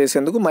కొనుగోలు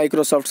చేసేందుకు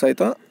మైక్రోసాఫ్ట్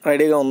సైతం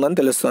రెడీగా ఉందని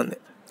తెలుస్తోంది.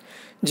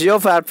 జియో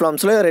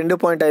ప్లాట్ఫామ్స్లో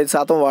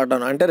 2.5%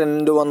 వాటాను, అంటే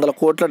 $200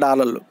 కోట్ల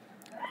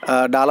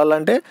డాలర్లు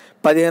అంటే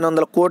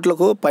 1,500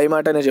 కోట్లకు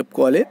పైమాటనే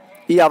చెప్పుకోవాలి.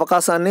 ఈ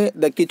అవకాశాన్ని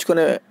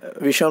దక్కించుకునే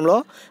విషయంలో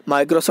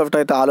మైక్రోసాఫ్ట్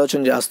అయితే ఆలోచన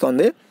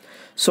చేస్తోంది.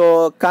 సో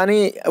కానీ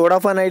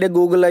వొడాఫోన్ ఐడియా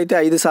గూగుల్ అయితే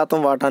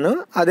 5% వాటాను,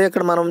 అదే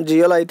ఇక్కడ మనం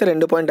జియోలో అయితే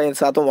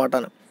 2.5%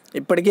 వాటాను.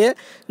 ఇప్పటికే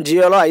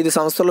జియోలో 5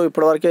 సంస్థలు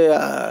ఇప్పటివరకే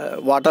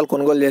వాటాలు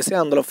కొనుగోలు చేసి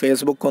అందులో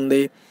ఫేస్బుక్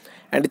ఉంది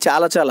అండ్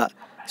చాలా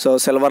సో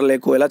సిల్వర్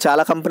లేక్ ఇలా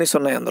చాలా కంపెనీస్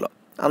ఉన్నాయి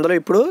అందులో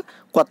ఇప్పుడు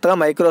కొత్తగా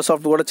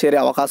మైక్రోసాఫ్ట్ కూడా చేరే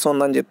అవకాశం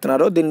ఉందని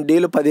చెప్తున్నారు. దీని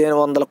డీల్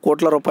 1,500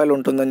 కోట్ల రూపాయలు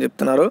ఉంటుందని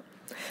చెప్తున్నారు.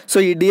 సో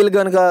ఈ డీల్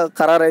కనుక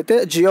ఖరారైతే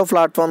జియో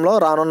ప్లాట్ఫామ్లో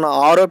రానున్న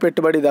 6వ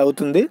పెట్టుబడి ఇది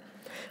అవుతుంది.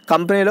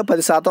 కంపెనీలో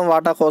 10%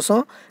 వాటా కోసం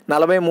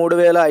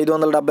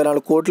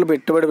 43,574 కోట్లు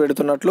పెట్టుబడి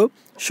పెడుతున్నట్లు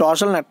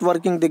సోషల్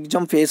నెట్వర్కింగ్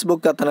దిగ్గజం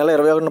ఫేస్బుక్ గత నెల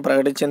 21న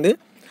ప్రకటించింది.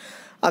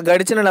 ఆ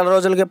గడిచిన నెల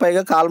రోజులకే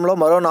పైగా కాలంలో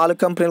మరో 4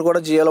 కంపెనీలు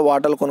కూడా జియోలో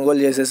వాటాలు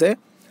కొనుగోలు చేసేసాయి.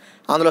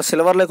 అందులో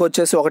సిల్వర్ లేక్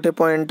వచ్చేసి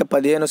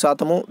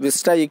 1.15%,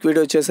 విస్టా ఈక్విటీ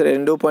వచ్చేసి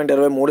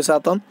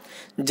 2.23%,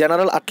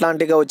 జనరల్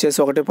అట్లాంటికా వచ్చేసి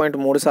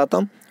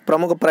 1.3%,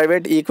 ప్రముఖ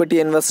ప్రైవేట్ ఈక్విటీ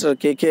ఇన్వెస్టర్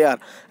కేకేఆర్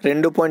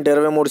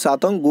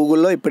 2.23%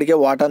 గూగుల్లో ఇప్పటికే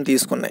వాటాను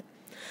తీసుకున్నాయి.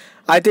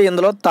 అయితే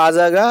ఇందులో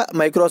తాజాగా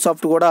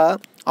మైక్రోసాఫ్ట్ కూడా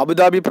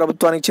అబుదాబి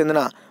ప్రభుత్వానికి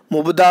చెందిన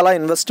ముబుదాల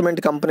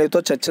ఇన్వెస్ట్మెంట్ కంపెనీతో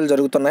చర్చలు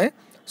జరుగుతున్నాయి.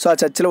 సో ఆ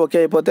చర్చలు ఓకే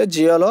అయిపోతే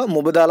జియోలో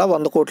ముబుదాల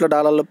 $100 కోట్ల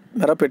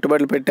మేర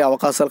పెట్టుబడులు పెట్టే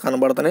అవకాశాలు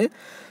కనబడుతున్నాయి.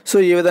 సో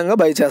ఈ విధంగా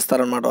బై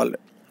చేస్తారనమాట. వాళ్ళు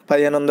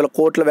 1500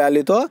 కోట్ల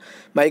వాల్యూతో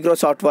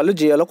మైక్రోసాఫ్ట్ వాళ్ళు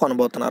జియోలో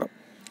కొనబోతున్నారు.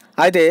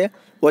 అయితే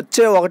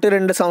వచ్చే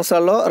 1-2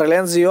 సంవత్సరాల్లో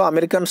Reliance Jio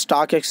American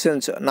stock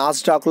exchange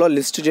నాస్డాక్లో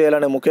list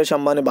చేయాలని ముఖేష్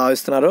అంబానీ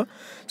భావిస్తున్నారు.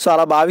 సో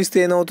అలా భావిస్తే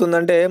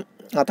ఏమవుతుందంటే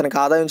అతనికి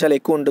ఆదాయం చాలా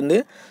ఎక్కువ ఉంటుంది.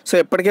 సో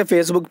ఇప్పటికే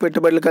ఫేస్బుక్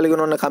పెట్టుబడులు కలిగి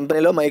ఉన్న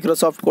కంపెనీలో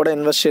మైక్రోసాఫ్ట్ కూడా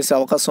ఇన్వెస్ట్ చేసే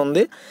అవకాశం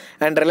ఉంది.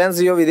 అండ్ రిలయన్స్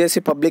జియో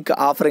విదేశీ పబ్లిక్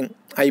ఆఫరింగ్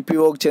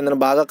IPOకి చెందిన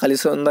బాగా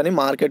కలిసి ఉందని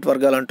మార్కెట్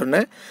వర్గాలు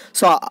అంటున్నాయి.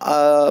 సో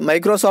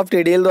మైక్రోసాఫ్ట్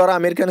ఈ డీల్ ద్వారా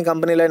అమెరికన్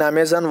కంపెనీలైన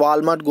అమెజాన్,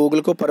 వాల్మార్ట్,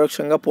 గూగుల్కు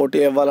పరోక్షంగా పోటీ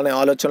ఇవ్వాలనే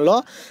ఆలోచనలో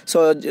సో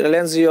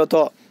రిలయన్స్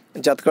జియోతో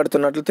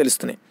జతకడుతున్నట్లు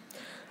తెలుస్తున్నాయి.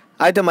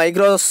 అయితే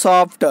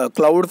మైక్రోసాఫ్ట్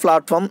క్లౌడ్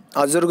ప్లాట్ఫామ్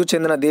అజూర్కు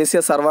చెందిన దేశీయ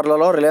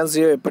సర్వర్లలో రిలయన్స్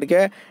జియో ఇప్పటికే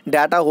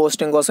డేటా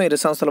హోస్టింగ్ కోసం ఇరు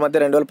సంస్థల మధ్య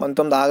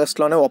 2019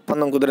 ఆగస్టులోనే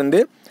ఒప్పందం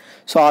కుదిరింది.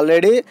 సో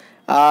ఆల్రెడీ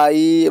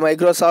ఈ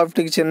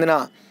మైక్రోసాఫ్ట్కి చెందిన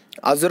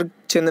అజూర్కి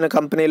చెందిన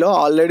కంపెనీలో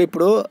ఆల్రెడీ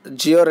ఇప్పుడు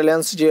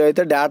రిలయన్స్ జియో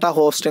అయితే డేటా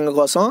హోస్టింగ్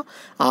కోసం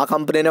ఆ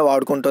కంపెనీనే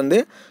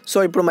వాడుకుంటుంది. సో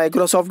ఇప్పుడు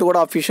మైక్రోసాఫ్ట్ కూడా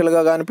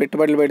అఫీషియల్గా కానీ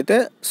పెట్టుబడులు పెడితే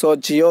సో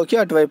జియోకి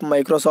అటువైపు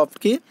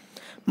మైక్రోసాఫ్ట్కి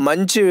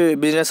మంచి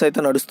బిజినెస్ అయితే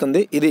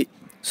నడుస్తుంది. ఇది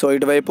సో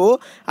ఇటువైపు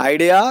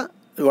ఐడియా,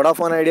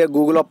 వోడాఫోన్ ఐడియా,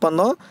 గూగుల్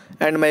ఒప్పందం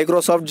అండ్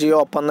మైక్రోసాఫ్ట్ జియో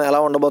ఒప్పందం ఎలా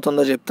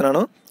ఉండబోతుందో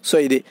చెప్తున్నాను. సో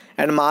ఇది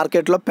అండ్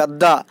మార్కెట్లో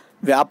పెద్ద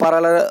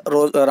వ్యాపారాల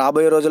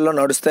రాబోయే రోజుల్లో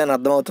నడుస్తాయని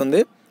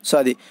అర్థమవుతుంది. సో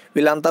అది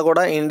వీళ్ళంతా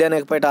కూడా ఇండియన్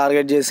ఎక్పై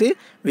టార్గెట్ చేసి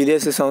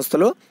విదేశీ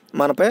సంస్థలు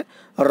మనపై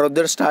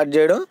రుద్దడి స్టార్ట్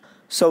చేయడం,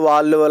 సో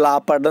వాళ్ళు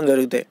లాభపడడం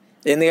జరుగుతాయి.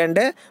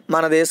 ఎందుకంటే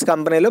మన దేశ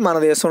కంపెనీలు మన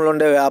దేశంలో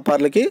ఉండే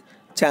వ్యాపారులకి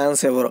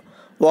ఛాన్స్ ఇవ్వరు.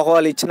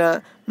 ఒకవేళ ఇచ్చిన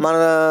మన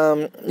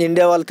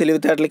ఇండియా వాళ్ళ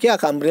తెలివితేటలకి ఆ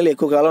కంపెనీలు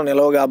ఎక్కువ కాలం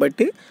నిలవు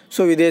కాబట్టి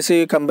సో విదేశీ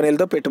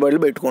కంపెనీలతో పెట్టుబడులు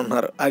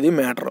పెట్టుకుంటున్నారు. అది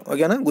మ్యాటర్.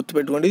 ఓకేనా,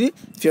 గుర్తుపెట్టుకోండి. ఇది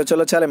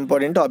ఫ్యూచర్లో చాలా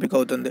ఇంపార్టెంట్ టాపిక్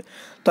అవుతుంది.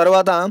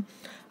 తర్వాత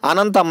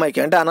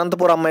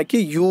అనంతపురం అమ్మాయికి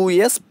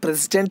US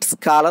ప్రెసిడెంట్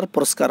స్కాలర్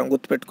పురస్కారం.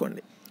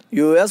 గుర్తుపెట్టుకోండి,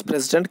 US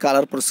ప్రెసిడెంట్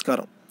స్కాలర్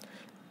పురస్కారం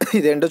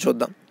ఇదేంటో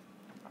చూద్దాం.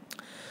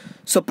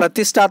 సో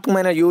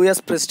ప్రతిష్టాత్మకమైన US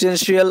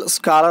ప్రెసిడెన్షియల్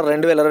స్కాలర్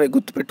 2020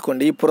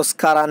 గుర్తుపెట్టుకోండి. ఈ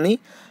పురస్కారాన్ని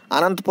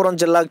అనంతపురం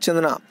జిల్లాకు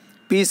చెందిన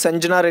పి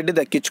సంజనారెడ్డి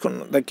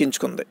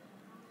దక్కించుకుంది.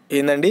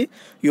 ఏందండి,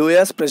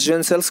 US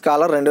ప్రెసిడెన్షియల్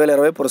స్కాలర్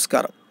 2020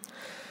 పురస్కారం.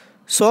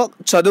 సో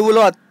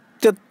చదువులో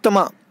అత్యుత్తమ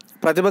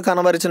ప్రతిభ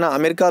కనబరిచిన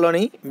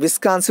అమెరికాలోని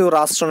విస్కాన్సిన్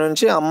రాష్ట్రం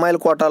నుంచి అమ్మాయిల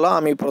కోటాలో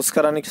ఆమె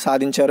పురస్కారానికి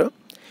సాధించారు.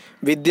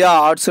 విద్య,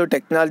 ఆర్ట్స్,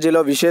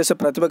 టెక్నాలజీలో విశేష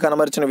ప్రతిభ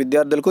కనబరిచిన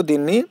విద్యార్థులకు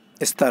దీన్ని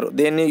ఇస్తారు.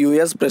 దీన్ని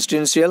US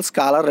ప్రెసిడెన్షియల్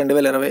స్కాలర్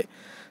 2020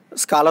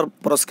 స్కాలర్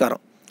పురస్కారం.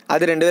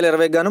 అది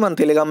 2020 గాను మన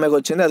తెలుగు అమ్మాయికి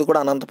వచ్చింది. అది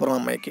కూడా అనంతపురం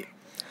అమ్మాయికి.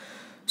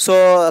 సో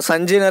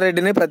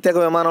సంజీనారెడ్డిని ప్రత్యేక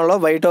విమానంలో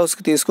వైట్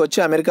హౌస్కి తీసుకొచ్చి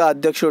అమెరికా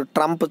అధ్యక్షుడు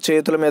ట్రంప్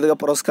చేతుల మీదుగా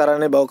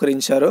పురస్కారాన్ని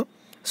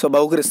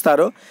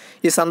బహుకరిస్తారు.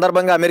 ఈ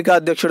సందర్భంగా అమెరికా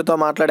అధ్యక్షుడితో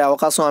మాట్లాడే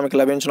అవకాశం ఆమెకు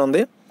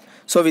లభించనుంది.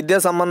 సో విద్యా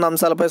సంబంధ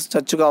అంశాలపై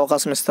చర్చకు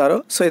అవకాశం ఇస్తారు.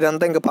 సో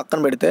ఇదంతా ఇంకా పక్కన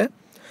పెడితే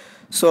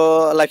సో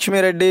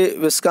లక్ష్మీరెడ్డి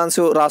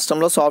విస్కాన్సిన్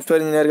రాష్ట్రంలో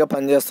సాఫ్ట్వేర్ ఇంజనీర్గా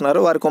పనిచేస్తున్నారు.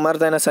 వారి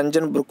కుమార్తె అయిన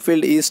సంజన్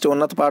బ్రూక్ఫీల్డ్ ఈస్ట్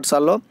ఉన్నత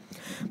పాఠశాలలో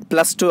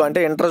 +2 అంటే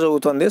ఇంటర్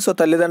చదువుతుంది. సో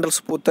తల్లిదండ్రుల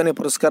స్ఫూర్తిని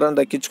పురస్కారాన్ని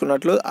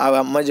దక్కించుకున్నట్లు ఆ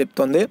అమ్మాయి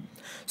చెప్తుంది.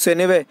 సో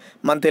ఎనీవే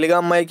మన తెలుగు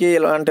అమ్మాయికి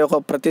ఇలాంటి ఒక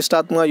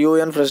ప్రతిష్టాత్మక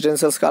UN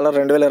ప్రెసిడెన్షియల్ స్కాలర్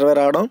 2020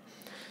 రావడం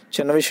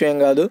చిన్న విషయం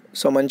కాదు.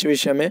 సో మంచి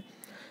విషయమే.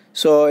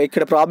 సో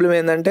ఇక్కడ ప్రాబ్లం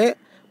ఏంటంటే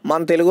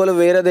మన తెలుగులో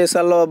వేరే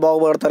దేశాల్లో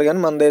బాగుపడతారు కానీ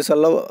మన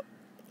దేశాల్లో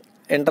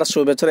ఇంట్రెస్ట్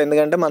చూపించరు.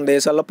 ఎందుకంటే మన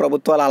దేశాల్లో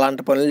ప్రభుత్వాలు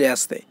అలాంటి పనులు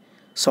చేస్తాయి,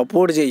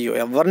 సపోర్ట్ చెయ్యు,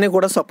 ఎవరిని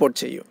కూడా సపోర్ట్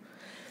చెయ్యు.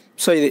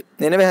 సో ఇది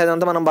నేనే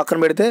అదంతా మనం పక్కన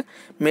పెడితే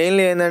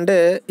మెయిన్లీ ఏంటంటే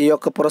ఈ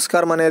యొక్క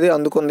పురస్కారం అనేది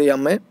అందుకుంది ఈ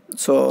అమ్మాయి.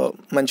 సో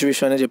మంచి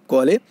విషయాన్ని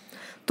చెప్పుకోవాలి.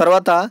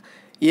 తర్వాత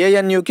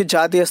ANUకి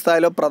జాతీయ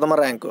స్థాయిలో ప్రథమ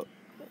ర్యాంకు.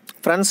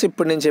 ఫ్రెండ్స్,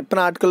 ఇప్పుడు నేను చెప్పిన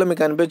ఆర్టికల్లో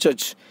మీకు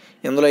అనిపించవచ్చు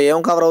ఇందులో ఏం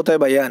కవర్ అవుతాయి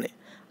భయ్యా అని.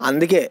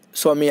 అందుకే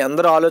సో మీ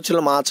అందరూ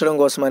ఆలోచనలు మార్చడం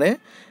కోసమనే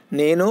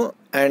నేను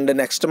and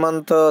next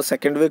month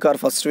 2nd week or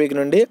 1st week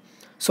నుండి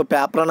సో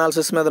పేపర్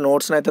అనాలిసిస్ మీద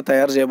నోట్స్ని అయితే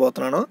తయారు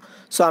చేయబోతున్నాను.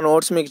 సో ఆ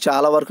నోట్స్ మీకు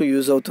చాలా వరకు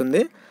యూజ్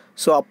అవుతుంది.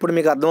 సో అప్పుడు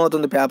మీకు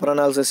అర్థమవుతుంది పేపర్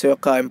అనాలిసిస్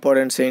యొక్క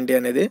ఇంపార్టెన్స్ ఏంటి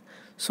అనేది.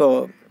 సో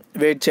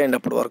వెయిట్ చేయండి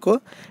అప్పటి వరకు.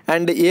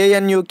 అండ్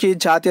ANUకి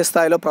జాతీయ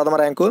స్థాయిలో ప్రథమ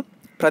ర్యాంకు.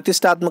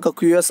 ప్రతిష్టాత్మక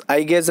QS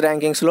ఐగేజ్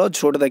ర్యాంకింగ్స్లో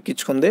చోటు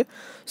దక్కించుకుంది.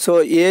 సో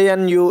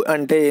ANU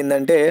అంటే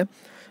ఏంటంటే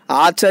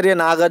ఆచార్య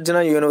నాగార్జున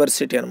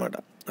యూనివర్సిటీ అనమాట.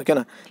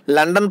 ఓకేనా,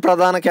 లండన్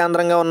ప్రధాన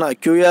కేంద్రంగా ఉన్న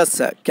QS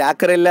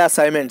క్యాకరెల్లా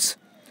అసైన్మెంట్స్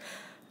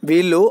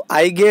వీళ్ళు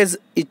ఐగేజ్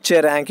ఇచ్చే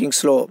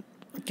ర్యాంకింగ్స్లో,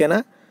 ఓకేనా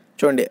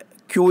చూడండి,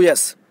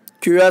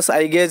 QS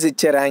ఐగేజ్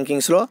ఇచ్చే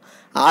ర్యాంకింగ్స్లో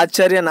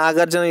ఆచార్య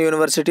నాగార్జున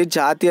యూనివర్సిటీ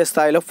జాతీయ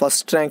స్థాయిలో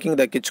 1st ర్యాంకింగ్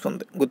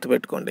దక్కించుకుంది.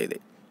 గుర్తుపెట్టుకోండి, ఇది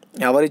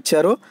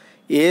ఎవరిచ్చారు,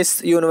 ఏస్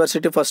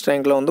యూనివర్సిటీ 1st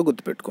ర్యాంక్లో ఉందో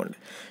గుర్తుపెట్టుకోండి.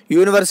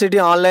 University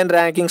online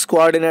rankings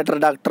coordinator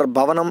doctor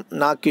భవనం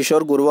నాగ్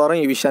కిషోర్ గురువారం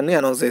ఈ విషయాన్ని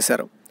అనౌన్స్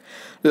చేశారు.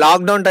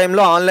 లాక్డౌన్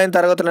టైంలో ఆన్లైన్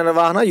తరగతుల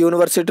నిర్వహణ,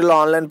 యూనివర్సిటీలో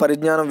ఆన్లైన్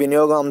పరిజ్ఞానం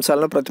వినియోగం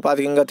అంశాలను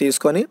ప్రతిపాదికంగా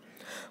తీసుకొని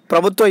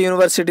ప్రభుత్వ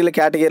యూనివర్సిటీల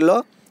కేటగిరీలో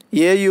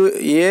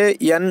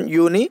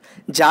ANUని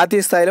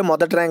జాతీయ స్థాయిలో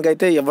మొదటి ర్యాంక్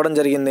అయితే ఇవ్వడం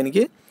జరిగింది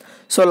దీనికి.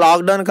 సో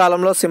లాక్డౌన్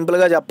కాలంలో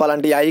సింపుల్గా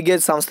చెప్పాలంటే ఈ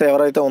ఐగేజ్ సంస్థ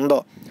ఎవరైతే ఉందో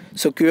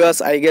సో QS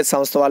ఐగేజ్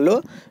సంస్థ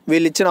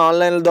వీళ్ళు ఇచ్చిన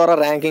ఆన్లైన్ ద్వారా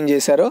ర్యాంకింగ్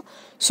చేశారు.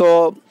 సో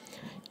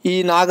ఈ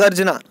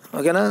నాగార్జున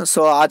ఓకేనా.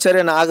 సో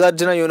ఆచార్య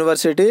నాగార్జున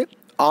యూనివర్సిటీ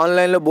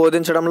ఆన్లైన్లో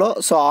బోధించడంలో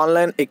సో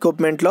ఆన్లైన్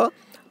ఎక్విప్మెంట్లో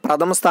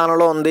ప్రథమ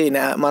స్థానంలో ఉంది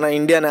మన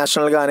ఇండియా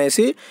నేషనల్గా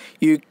అనేసి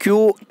ఈ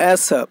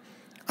QS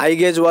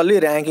ఐగేజ్ వాళ్ళు ఈ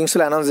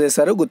ర్యాంకింగ్స్లో అనౌన్స్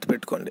చేశారు,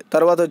 గుర్తుపెట్టుకోండి.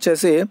 తర్వాత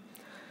వచ్చేసి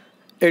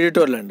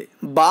ఎడిటోర్లు అండి.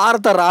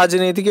 భారత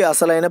రాజనీతికి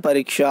అసలైన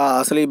పరీక్ష.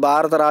 అసలు ఈ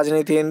భారత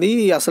రాజనీతి ఏంది,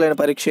 అసలైన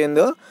పరీక్ష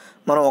ఏందో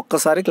మనం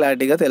ఒక్కసారి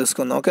క్లారిటీగా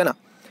తెలుసుకుందాం, ఓకేనా.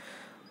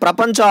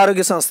 ప్రపంచ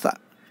ఆరోగ్య సంస్థ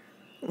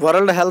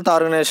వరల్డ్ హెల్త్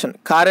ఆర్గనైజేషన్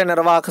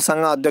కార్యనిర్వాహక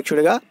సంఘం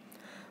అధ్యక్షుడిగా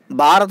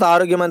భారత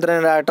ఆరోగ్య మంత్రి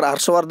అయిన డాక్టర్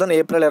హర్షవర్ధన్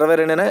ఏప్రిల్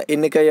 22న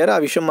ఎన్నికయ్యారు. ఆ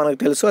విషయం మనకు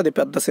తెలుసు, అది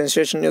పెద్ద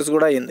సెన్సేషన్ న్యూస్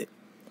కూడా అయింది.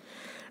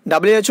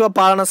 WHO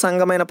పాలనా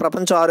సంఘమైన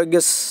ప్రపంచ ఆరోగ్య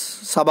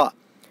సభ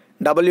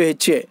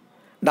WHA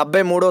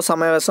 73వ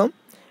సమావేశం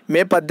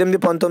మే 18,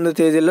 19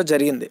 తేదీల్లో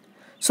జరిగింది.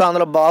 సో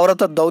అందులో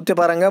భారత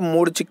దౌత్యపరంగా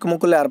 3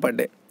 చిక్కుముక్కులు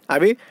ఏర్పడ్డాయి.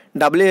 అవి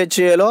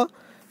WHAలో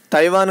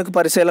తైవాన్కు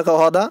పరిశీలక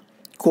హోదా,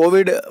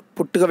 కోవిడ్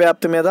పుట్టుక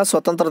వ్యాప్తి మీద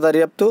స్వతంత్ర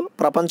దర్యాప్తు,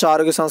 ప్రపంచ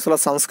ఆరోగ్య సంస్థల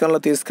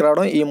సంస్కరణలు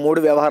తీసుకురావడం. ఈ 3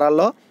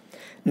 వ్యవహారాల్లో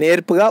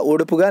నేర్పుగా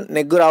ఒడుపుగా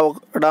నెగ్గు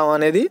రావడం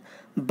అనేది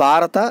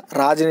భారత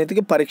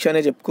రాజనీతికి పరీక్ష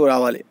అనే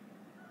చెప్పుకురావాలి,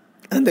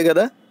 అంతే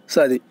కదా. సో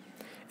అది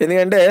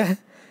ఎందుకంటే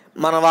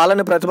మన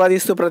వాళ్ళని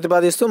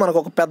ప్రతిపాదిస్తూ మనకు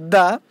ఒక పెద్ద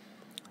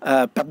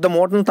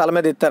మూటను తల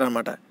మీద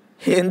ఎత్తారనమాట.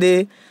 ఏంది,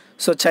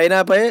 సో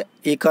చైనాపై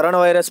ఈ కరోనా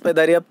వైరస్పై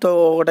దర్యాప్తు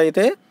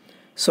ఒకటైతే,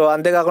 సో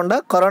అంతేకాకుండా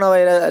కరోనా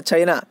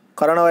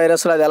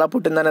వైరస్లో అది ఎలా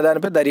పుట్టిందనే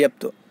దానిపై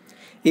దర్యాప్తు.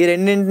 ఈ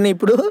రెండింటిని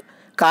ఇప్పుడు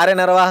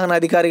కార్యనిర్వహణ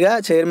అధికారిగా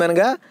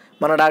చైర్మన్గా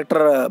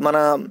మన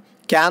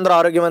కేంద్ర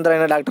ఆరోగ్య మంత్రి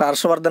అయిన డాక్టర్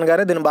హర్షవర్ధన్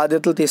గారే దీని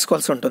బాధ్యతలు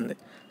తీసుకోవాల్సి ఉంటుంది.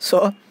 సో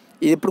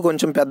ఇది ఇప్పుడు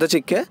కొంచెం పెద్ద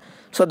చిక్కే.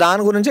 సో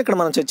దాని గురించి ఇక్కడ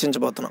మనం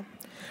చర్చించబోతున్నాం.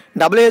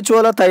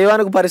 WHOలో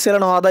తైవాన్కు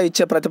పరిశీలన హోదా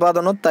ఇచ్చే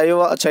ప్రతిపాదనను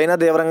చైనా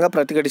తీవ్రంగా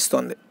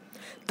ప్రతిఘటిస్తోంది.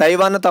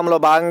 తైవాన్ను తమలో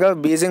భాగంగా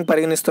బీజింగ్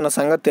పరిగణిస్తున్న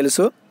సంగతి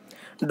తెలుసు.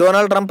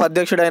 డొనాల్డ్ ట్రంప్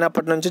అధ్యక్షుడు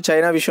అయినప్పటి నుంచి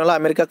చైనా విషయంలో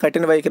అమెరికా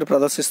కఠిన వైఖరి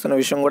ప్రదర్శిస్తున్న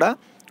విషయం కూడా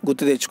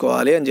గుర్తు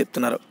తెచ్చుకోవాలి అని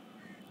చెప్తున్నారు.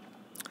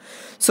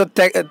 సో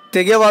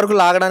తెగే వరకు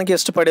లాగడానికి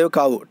ఇష్టపడేవి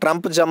కావు.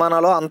 ట్రంప్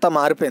జమానాలో అంతా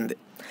మారిపోయింది.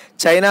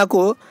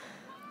 చైనాకు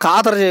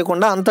ఖాతరు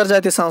చేయకుండా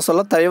అంతర్జాతీయ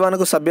సంస్థల్లో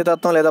తైవాన్కు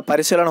సభ్యతత్వం లేదా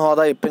పరిశీలన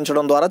హోదా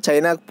ఇప్పించడం ద్వారా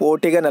చైనాకు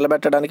పోటీగా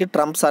నిలబెట్టడానికి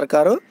ట్రంప్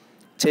సర్కారు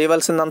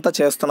చేయవలసిందంతా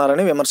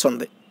చేస్తున్నారని విమర్శ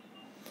ఉంది.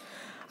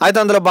 అయితే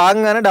అందులో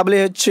భాగంగానే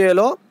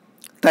WHAలో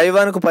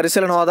తైవాన్కు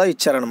పరిశీలన హోదా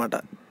ఇచ్చారనమాట.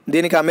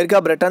 దీనికి America,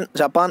 Britain,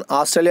 Japan,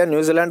 Australia,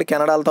 New Zealand,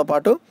 కెనడాలతో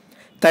పాటు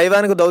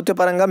తైవాన్కు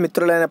దౌత్యపరంగా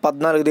మిత్రులైన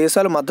 14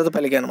 దేశాలు మద్దతు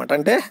పలికాయి అనమాట.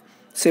 అంటే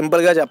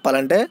సింపుల్గా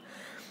చెప్పాలంటే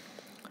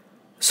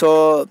సో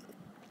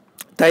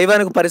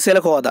తైవాన్కు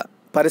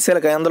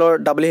పరిశీలక అందులో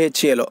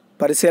WHAలో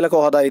పరిశీలక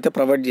హోదా అయితే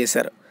ప్రొవైడ్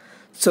చేశారు.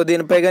 సో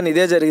దీనిపై కానీ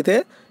ఇదే జరిగితే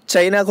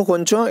చైనాకు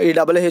కొంచెం ఈ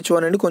WHO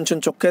నుండి కొంచెం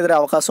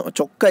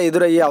చొక్క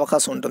ఎదురయ్యే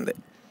అవకాశం ఉంటుంది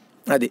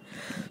అది.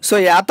 సో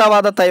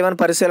యాతావాద తైవాన్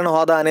పరిశీలన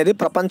హోదా అనేది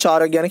ప్రపంచ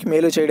ఆరోగ్యానికి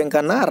మేలు చేయడం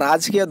కన్నా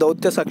రాజకీయ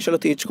దౌత్య కక్షలు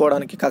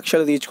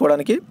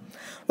తీర్చుకోవడానికి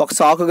ఒక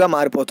సాకుగా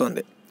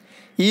మారిపోతుంది.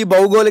 ఈ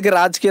భౌగోళిక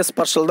రాజకీయ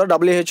స్పర్శలతో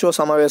WHO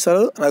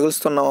సమావేశాలు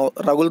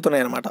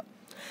రగులుతున్నాయి అన్నమాట.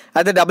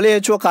 అయితే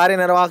WHO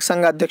కార్యనిర్వాహక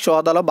సంఘ అధ్యక్ష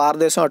హోదాలో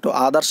భారతదేశం అటు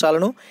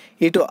ఆదర్శాలను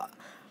ఇటు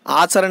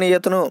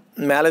ఆచరణీయతను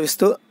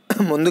మేళవిస్తూ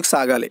ముందుకు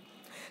సాగాలి.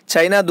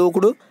 చైనా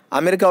దూకుడు,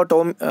 అమెరికా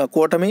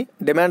కూటమి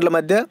డిమాండ్ల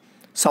మధ్య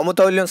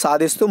సమతౌల్యం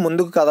సాధిస్తూ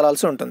ముందుకు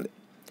కదలాల్సి ఉంటుంది.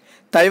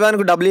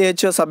 తైవాన్కు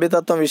WHO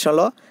సభ్యతత్వం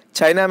విషయంలో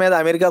చైనా మీద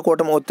అమెరికా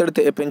కూటమి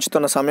ఒత్తిడి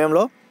పెంచుతున్న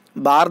సమయంలో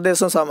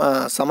భారతదేశం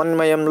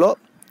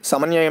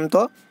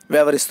సమన్వయంతో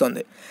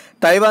వ్యవహరిస్తోంది.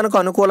 తైవాన్కు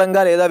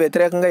అనుకూలంగా లేదా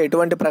వ్యతిరేకంగా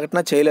ఎటువంటి ప్రకటన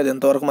చేయలేదు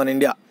ఇంతవరకు మన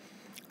ఇండియా.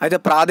 అయితే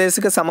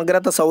ప్రాదేశిక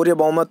సమగ్రత, శౌర్య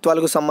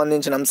భౌమత్వాలకు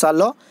సంబంధించిన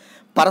అంశాల్లో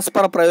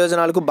పరస్పర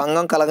ప్రయోజనాలకు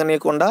భంగం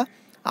కలగనీయకుండా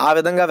ఆ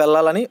విధంగా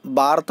వెళ్ళాలని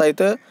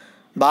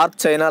భారత్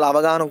చైనాల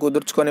అవగాహన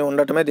కుదుర్చుకొని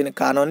ఉండటమే దీనికి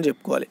కారణం అని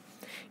చెప్పుకోవాలి.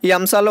 ఈ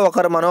అంశాల్లో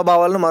ఒకరి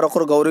మనోభావాలను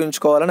మరొకరు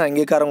గౌరవించుకోవాలని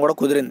అంగీకారం కూడా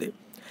కుదిరింది.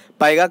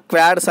 పైగా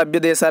క్వాడ్ సభ్య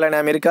దేశాలైన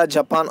అమెరికా,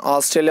 జపాన్,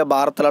 ఆస్ట్రేలియా,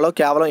 భారత్లలో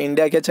కేవలం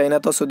ఇండియాకే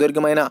చైనాతో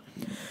సుదీర్ఘమైన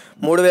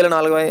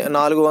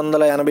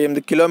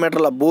 3488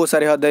 కిలోమీటర్ల భూ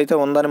సరిహద్దు అయితే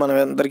ఉందని మనం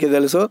అందరికీ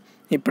తెలుసు.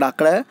 ఇప్పుడు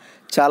అక్కడే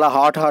చాలా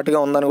హాట్గా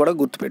ఉందని కూడా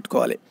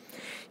గుర్తుపెట్టుకోవాలి.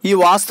 ఈ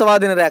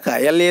వాస్తవాధీన రేఖ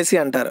LAC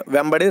అంటారు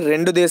వెంబడి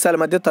 2 దేశాల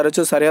మధ్య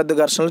తరచూ సరిహద్దు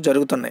ఘర్షణలు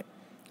జరుగుతున్నాయి.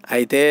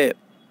 అయితే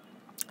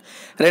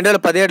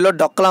 2017లో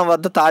డొక్లాం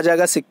వద్ద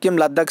తాజాగా సిక్కిం,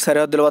 లద్దాఖ్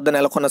సరిహద్దుల వద్ద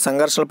నెలకొన్న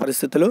సంఘర్షణ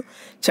పరిస్థితులు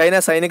చైనా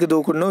సైనిక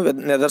దూకుడును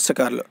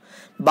నిదర్శకాలు.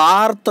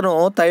 భారత్ను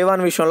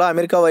తైవాన్ విషయంలో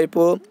అమెరికా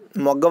వైపు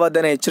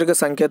మొగ్గవద్దనే హెచ్చరిక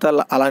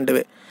సంకేతాలు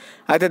అలాంటివే.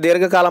 అయితే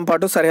దీర్ఘకాలం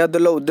పాటు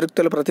సరిహద్దుల్లో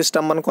ఉద్రిక్తుల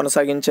ప్రతిష్టంభన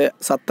కొనసాగించే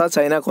సత్తా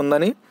చైనాకు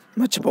ఉందని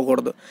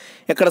మర్చిపోకూడదు.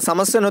 ఇక్కడ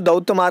సమస్యను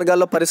దౌత్య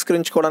మార్గాల్లో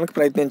పరిష్కరించుకోవడానికి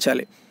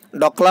ప్రయత్నించాలి.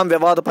 డొక్లాం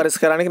వివాద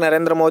పరిష్కారానికి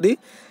నరేంద్ర మోదీ,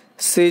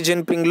 షీ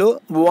జిన్పింగ్లు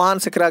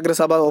వుహాన్ శిఖరాగ్ర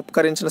సభ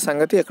ఉపకరించిన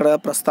సంగతి ఇక్కడ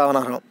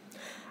ప్రస్తావనార్హం.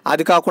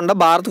 అది కాకుండా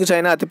భారత్కు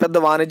చైనా అతిపెద్ద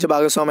వాణిజ్య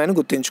భాగస్వామ్యాన్ని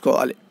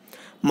గుర్తుంచుకోవాలి.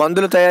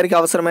 మందుల తయారీకి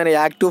అవసరమైన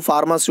యాక్టివ్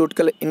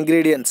ఫార్మాస్యూటికల్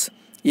ఇంగ్రీడియంట్స్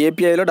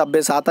APIలో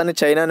 70%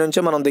 చైనా నుంచే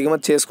మనం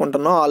దిగుమతి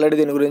చేసుకుంటున్నాం. ఆల్రెడీ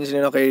దీని గురించి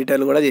నేను ఒక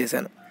ఎడిటోరియల్ కూడా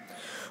చేశాను.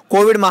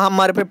 కోవిడ్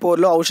మహమ్మారిపై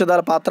పోరులో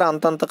ఔషధాల పాత్ర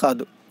అంతంత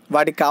కాదు.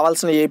 వాటికి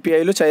కావాల్సిన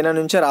APIలు చైనా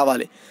నుంచే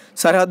రావాలి.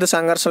 సరిహద్దు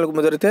సంఘర్షణలకు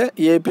ముదిరితే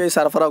API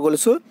సరఫరా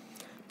గొలుసు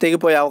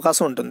తెగిపోయే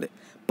అవకాశం ఉంటుంది.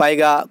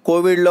 పైగా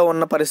కోవిడ్లో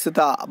ఉన్న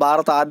పరిస్థితి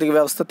భారత ఆర్థిక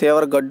వ్యవస్థ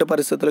తీవ్ర గడ్డు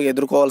పరిస్థితులు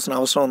ఎదుర్కోవాల్సిన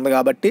అవసరం ఉంది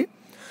కాబట్టి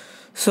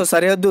సో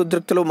సరిహద్దు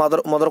ఉద్రిక్తులు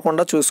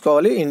మొదలకుండా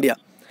చూసుకోవాలి ఇండియా.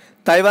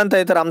 తైవాన్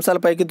తదితర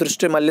అంశాలపైకి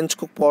దృష్టి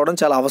మళ్లించుకోకపోవడం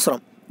చాలా అవసరం.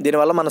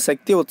 దీనివల్ల మన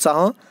శక్తి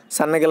ఉత్సాహం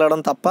సన్నగిల్లడం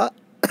తప్ప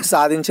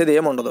సాధించేది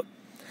ఏముండదు.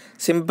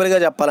 సింపుల్గా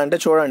చెప్పాలంటే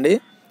చూడండి,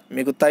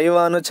 మీకు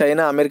తైవాన్,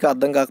 చైనా, అమెరికా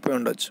అర్థం కాకపోయి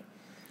ఉండొచ్చు.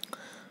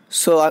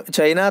 సో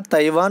చైనా,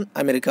 తైవాన్,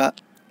 అమెరికా,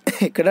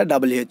 ఇక్కడ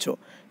WHO.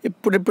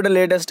 ఇప్పుడు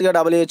లేటెస్ట్గా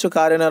WHOలో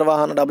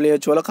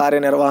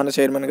కార్యనిర్వహణ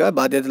చైర్మన్గా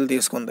బాధ్యతలు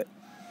తీసుకుంది.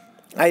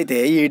 అయితే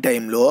ఈ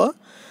టైంలో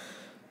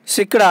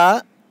ఇక్కడ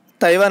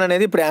తైవాన్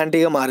అనేది ఇప్పుడు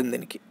యాంటీగా మారింది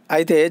దీనికి.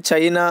 అయితే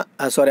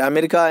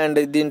అమెరికా అండ్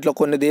దీంట్లో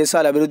కొన్ని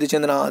దేశాలు, అభివృద్ధి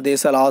చెందిన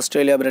దేశాలు,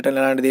 ఆస్ట్రేలియా, బ్రిటన్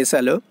ఇలాంటి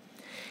దేశాలు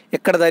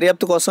ఇక్కడ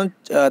దర్యాప్తు కోసం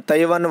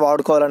తైవాన్ని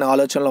వాడుకోవాలనే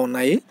ఆలోచనలో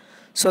ఉన్నాయి.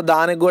 సో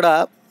దానికి కూడా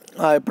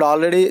ఇప్పుడు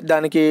ఆల్రెడీ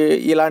దానికి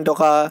ఇలాంటి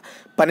ఒక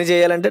పని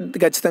చేయాలంటే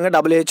ఖచ్చితంగా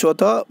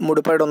WHO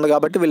ముడిపడి ఉంది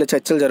కాబట్టి వీళ్ళు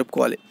చర్చలు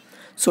జరుపుకోవాలి.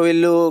 సో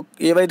వీళ్ళు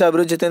ఏవైతే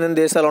అభివృద్ధి చెందిన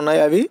దేశాలు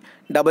ఉన్నాయో అవి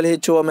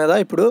WHO మీద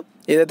ఇప్పుడు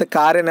ఏదైతే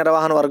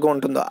కార్యనిర్వహణ వర్గం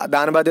ఉంటుందో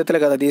దాని బాధ్యతలే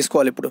కదా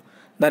తీసుకోవాలి. ఇప్పుడు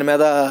దాని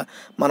మీద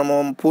మనము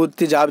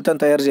పూర్తి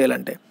జాబితాను తయారు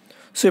చేయాలంటే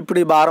సో ఇప్పుడు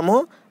ఈ భారము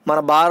మన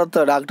భారత్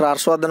డాక్టర్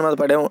హర్షవర్ధన్ మీద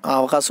పడే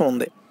అవకాశం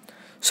ఉంది.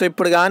 సో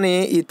ఇప్పుడు కానీ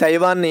ఈ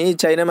తైవాన్ని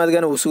చైనా మీద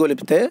కానీ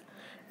ఉసుగొలిపితే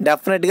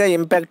డెఫినెట్గా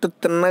ఇంపాక్ట్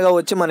తిన్నగా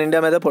వచ్చి మన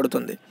ఇండియా మీదే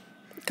పడుతుంది.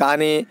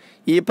 కానీ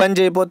ఈ పని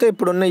చేయకపోతే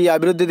ఇప్పుడున్న ఈ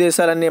అభివృద్ధి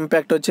దేశాలన్నీ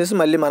ఇంపాక్ట్ వచ్చేసి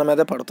మళ్ళీ మన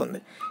మీదే పడుతుంది.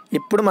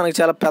 ఇప్పుడు మనకి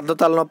చాలా పెద్ద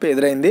తలనొప్పి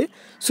ఎదురైంది.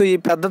 సో ఈ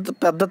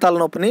పెద్ద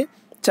తలనొప్పిని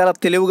చాలా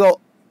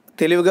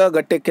తెలివిగా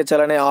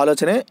గట్టెక్కించాలనే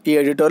ఆలోచనే ఈ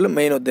ఎడిటోర్లు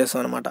మెయిన్ ఉద్దేశం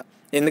అనమాట.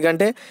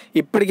 ఎందుకంటే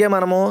ఇప్పటికే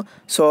మనము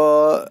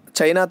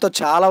చైనాతో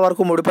చాలా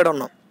వరకు ముడిపడి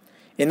ఉన్నాం.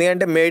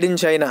 ఎందుకంటే మేడ్ ఇన్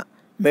చైనా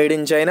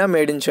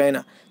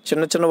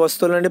చిన్న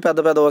వస్తువుల నుండి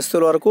పెద్ద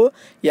వస్తువుల వరకు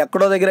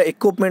ఎక్కడో దగ్గర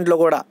ఎక్విప్మెంట్లో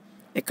కూడా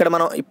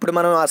ఇప్పుడు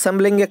మనం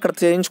అసెంబ్లింగ్ ఇక్కడ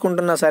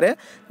చేయించుకుంటున్నా సరే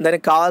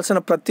దానికి కావాల్సిన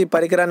ప్రతి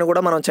పరికరాన్ని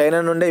కూడా మనం చైనా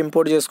నుండే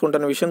ఇంపోర్ట్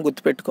చేసుకుంటున్న విషయం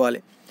గుర్తుపెట్టుకోవాలి.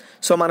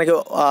 సో మనకి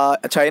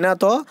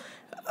చైనాతో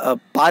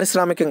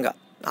పారిశ్రామికంగా,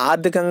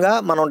 ఆర్థికంగా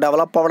మనం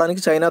డెవలప్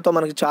అవ్వడానికి చైనాతో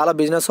మనకి చాలా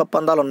బిజినెస్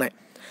ఒప్పందాలు ఉన్నాయి.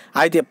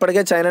 అయితే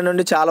ఇప్పటికే చైనా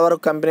నుండి చాలా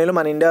వరకు కంపెనీలు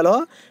మన ఇండియాలో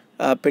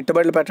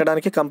పెట్టుబడులు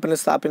పెట్టడానికి, కంపెనీలు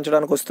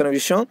స్థాపించడానికి వస్తున్న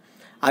విషయం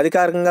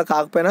అధికారికంగా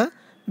కాకపోయినా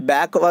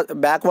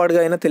బ్యాక్వర్డ్గా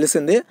అయినా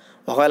తెలిసింది.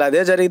 ఒకవేళ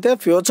అదే జరిగితే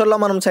ఫ్యూచర్లో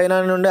మనం చైనా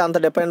నుండి అంత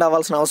డిపెండ్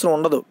అవ్వాల్సిన అవసరం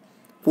ఉండదు.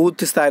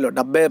 పూర్తి స్థాయిలో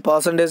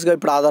 70%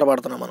 ఇప్పుడు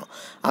ఆధారపడుతున్నాం మనం.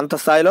 అంత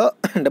స్థాయిలో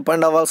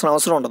డిపెండ్ అవ్వాల్సిన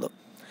అవసరం ఉండదు.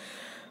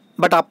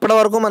 బట్ అప్పటి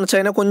వరకు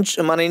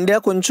మన ఇండియా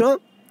కొంచెం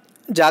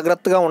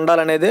జాగ్రత్తగా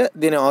ఉండాలనేదే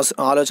దీని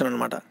ఆలోచన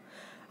అనమాట.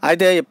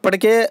 అయితే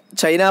ఇప్పటికే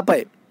చైనాపై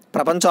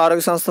ప్రపంచ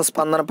ఆరోగ్య సంస్థ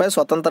స్పందనపై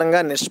స్వతంత్రంగా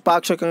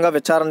నిష్పాక్షికంగా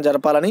విచారణ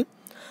జరపాలని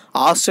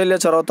ఆస్ట్రేలియా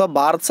చొరవతో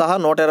భారత్ సహా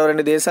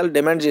 122 దేశాలు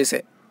డిమాండ్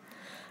చేశాయి.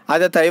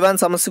 అదే తైవాన్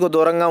సమస్యకు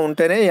దూరంగా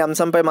ఉంటేనే ఈ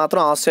అంశంపై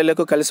మాత్రం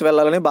ఆస్ట్రేలియాకు కలిసి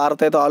వెళ్ళాలని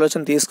భారత్ అయితే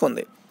ఆలోచన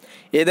తీసుకుంది.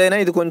 ఏదైనా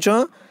ఇది కొంచెం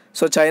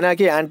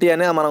చైనాకి యాంటీ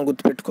అనే మనం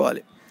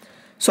గుర్తుపెట్టుకోవాలి.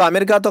 సో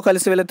అమెరికాతో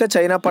కలిసి వెళితే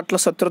చైనా పట్ల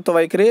శత్రుత్వ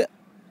వైఖరి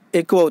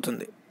ఎక్కువ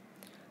అవుతుంది.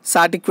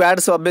 సాటి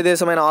క్వాడ్ సభ్య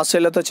దేశమైన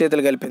ఆస్ట్రేలియాతో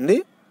చేతులు కలిపింది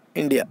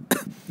ఇండియా.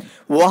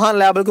 వుహాన్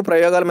ల్యాబ్లకు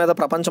ప్రయోగాల మీద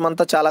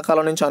ప్రపంచమంతా చాలా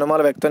కాలం నుంచి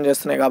అనుమానాలు వ్యక్తం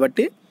చేస్తున్నాయి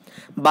కాబట్టి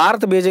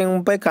భారత్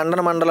బీజింగ్పై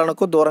ఖండన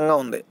మండలకు దూరంగా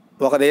ఉంది.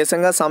 ఒక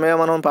దేశంగా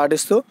సంయమనం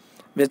పాటిస్తూ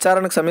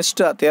విచారణకు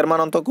సమిష్ట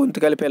తీర్మానంతో గొంతు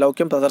కలిపే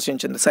లౌక్యం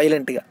ప్రదర్శించింది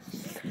సైలెంట్గా.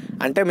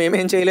 అంటే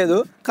మేమేం చేయలేదు,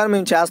 కానీ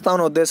మేము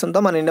చేస్తామన్న ఉద్దేశంతో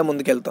మన ఇండియా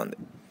ముందుకెళ్తోంది.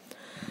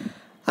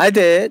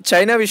 అయితే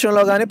చైనా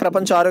విషయంలో కానీ,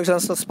 ప్రపంచ ఆరోగ్య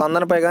సంస్థ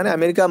స్పందనపై కానీ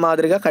అమెరికా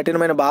మాదిరిగా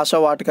కఠినమైన భాషా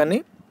వాటకాన్ని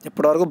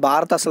ఇప్పటివరకు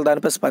భారత్ అసలు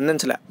దానిపై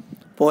స్పందించలే.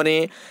 పోనీ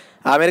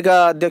అమెరికా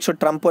అధ్యక్షుడు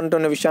ట్రంప్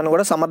అంటున్న విషయాన్ని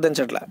కూడా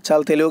సమర్థించట్లే.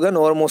 చాలా తెలివిగా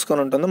నోరు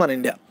మూసుకొని ఉంటుంది మన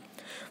ఇండియా.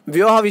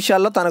 వ్యూహ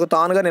విషయాల్లో తనకు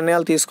తానుగా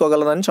నిర్ణయాలు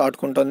తీసుకోగలదని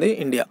చాటుకుంటుంది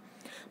ఇండియా.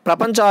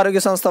 ప్రపంచ ఆరోగ్య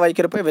సంస్థ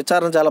వైఖరిపై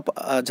విచారణ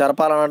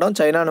జరపాలనడం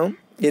చైనాను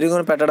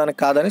ఇరుగును పెట్టడానికి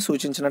కాదని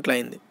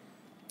సూచించినట్లయింది.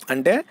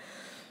 అంటే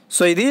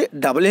సో ఇది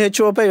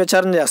WHOపై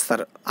విచారణ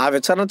చేస్తారు. ఆ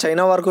విచారణ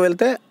చైనా వరకు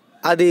వెళ్తే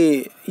అది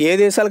ఏ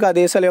దేశాలకు ఆ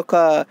దేశాల యొక్క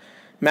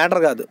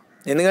మ్యాటర్ కాదు.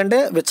 ఎందుకంటే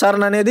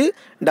విచారణ అనేది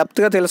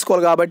డెప్త్గా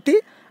తెలుసుకోవాలి కాబట్టి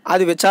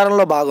అది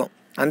విచారణలో భాగం.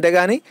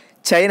 అంతేగాని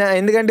చైనా,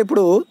 ఎందుకంటే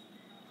ఇప్పుడు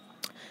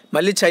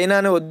మళ్ళీ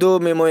చైనాని వద్దు,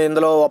 మేము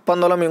ఇందులో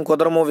ఒప్పందంలో మేము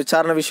కుదరము,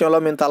 విచారణ విషయంలో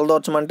మేము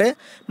తలదోర్చమంటే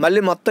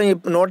మళ్ళీ మొత్తం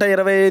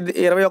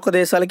 121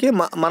 దేశాలకి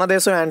మన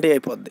దేశం యాంటీ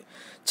అయిపోద్ది.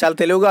 చాలా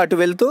తెలివిగా అటు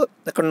వెళ్తూ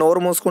ఇక్కడ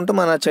నోరు మూసుకుంటూ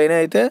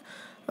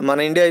మన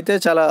ఇండియా అయితే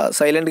చాలా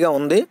సైలెంట్గా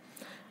ఉంది.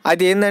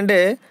 అది ఏంటంటే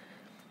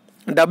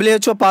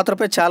WHO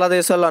పాత్రపై చాలా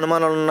దేశాల్లో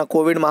అనుమానాలు ఉన్న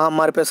కోవిడ్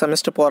మహమ్మారిపై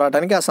సమిష్టి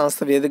పోరాటానికి ఆ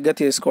సంస్థ వేదికగా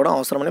తీసుకోవడం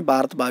అవసరమని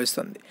భారత్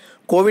భావిస్తుంది.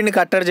 కోవిడ్ని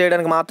కట్టడి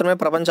చేయడానికి మాత్రమే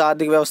ప్రపంచ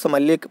ఆర్థిక వ్యవస్థ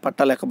మళ్ళీ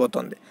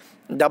పట్టలేకపోతుంది.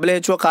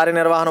 WHO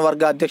కార్యనిర్వహణ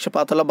వర్గ అధ్యక్ష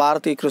పాత్రలో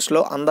భారత్ ఈ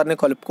కృషిలో అందరినీ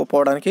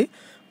కలుపుకోవడానికి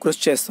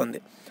కృషి చేస్తుంది.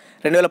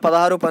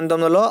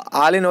 2016-19లో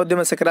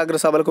ఆలినోద్యమ శిఖరాగ్ర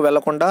సభలకు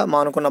వెళ్లకుండా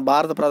మానుకున్న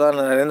భారత ప్రధాని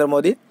నరేంద్ర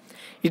మోదీ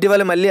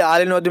ఇటీవల మళ్ళీ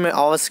ఆలినోద్యమ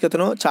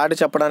ఆవశ్యకతను చాటి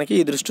చెప్పడానికి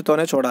ఈ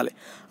దృష్టితోనే చూడాలి.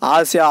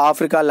 ఆసియా,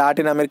 ఆఫ్రికా,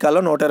 లాటిన్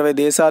అమెరికాలో 120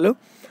 దేశాలు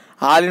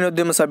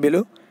ఆలినోద్యమ సభ్యులు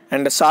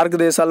అండ్ సార్క్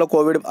దేశాల్లో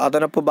కోవిడ్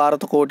అదనపు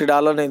భారత్ $1 కోటి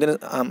నిధిని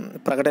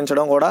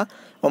ప్రకటించడం కూడా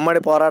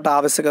ఉమ్మడి పోరాట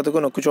ఆవశ్యకతకు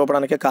నొక్కి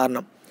చూపడానికే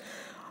కారణం.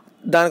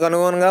 దానికి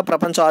అనుగుణంగా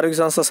ప్రపంచ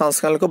ఆరోగ్య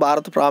సంస్థలకు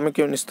భారత్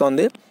ప్రాముఖ్యం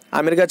ఇస్తోంది.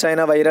 అమెరికా,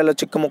 చైనా వైరాల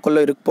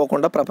చిక్కుముక్కుల్లో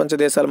ఇరుక్కుపోకుండా ప్రపంచ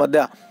దేశాల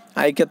మధ్య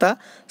ఐక్యత,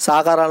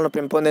 సహకారాలను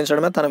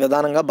పెంపొందించడమే తన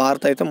విధానంగా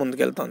భారత్ అయితే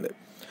ముందుకెళ్తుంది.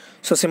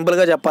 సో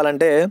సింపుల్గా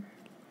చెప్పాలంటే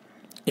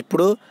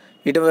ఇప్పుడు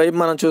ఇటువైపు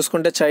మనం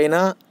చూసుకుంటే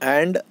చైనా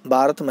అండ్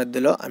భారత్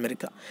మధ్యలో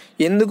అమెరికా.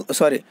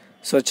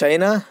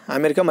 చైనా,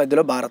 అమెరికా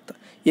మధ్యలో భారత్.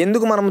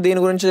 ఎందుకు మనం దీని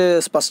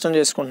గురించి స్పష్టం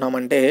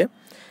చేసుకుంటున్నామంటే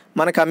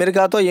మనకు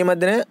అమెరికాతో ఈ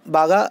మధ్యనే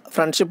బాగా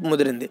ఫ్రెండ్షిప్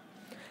ముదిరింది.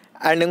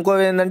 అండ్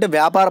ఇంకోటి ఏంటంటే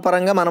వ్యాపార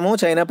పరంగా మనము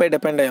చైనాపై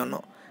డిపెండ్ అయి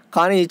ఉన్నాం.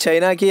 కానీ ఈ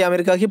చైనాకి,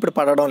 అమెరికాకి ఇప్పుడు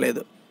పడడం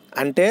లేదు.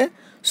 అంటే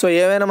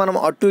ఏమైనా మనం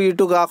అటు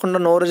ఇటు కాకుండా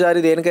నోరు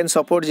జారి దేనికైనా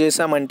సపోర్ట్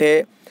చేసామంటే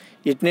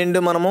ఇటు నుండి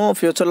మనము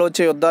ఫ్యూచర్లో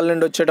వచ్చే యుద్ధాల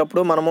నుండి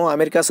వచ్చేటప్పుడు మనము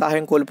అమెరికా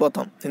సహాయం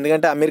కోల్పోతాం.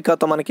 ఎందుకంటే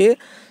అమెరికాతో మనకి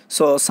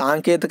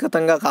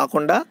సాంకేతికతంగా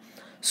కాకుండా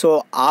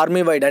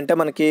ఆర్మీ వైడ్ అంటే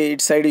మనకి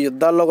ఇటు సైడ్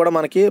యుద్ధాల్లో కూడా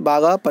మనకి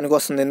బాగా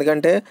పనికొస్తుంది.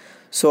 ఎందుకంటే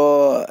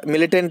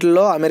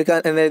మిలిటెంట్లో అమెరికా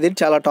అనేది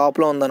చాలా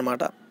టాప్లో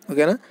ఉందన్నమాట.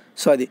 ఓకేనా.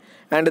 అది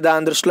అండ్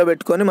దాని దృష్టిలో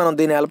పెట్టుకొని మనం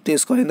దీని హెల్ప్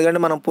తీసుకోవాలి. ఎందుకంటే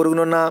మనం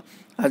పొరుగునున్న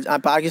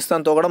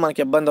పాకిస్తాన్తో కూడా మనకి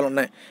ఇబ్బందులు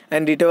ఉన్నాయి.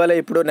 అండ్ ఇటీవల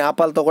ఇప్పుడు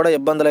నేపాల్తో కూడా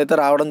ఇబ్బందులు అయితే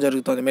రావడం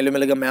జరుగుతుంది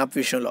మెల్లిమెల్లిగా మ్యాప్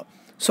విషయంలో.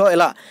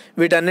 ఇలా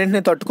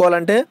వీటన్నింటినీ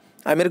తట్టుకోవాలంటే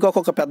అమెరికాకు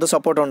ఒక పెద్ద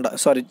సపోర్ట్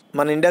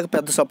మన ఇండియాకి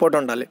పెద్ద సపోర్ట్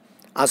ఉండాలి.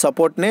 ఆ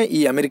సపోర్ట్నే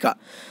ఈ అమెరికా.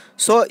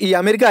 ఈ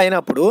అమెరికా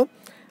అయినప్పుడు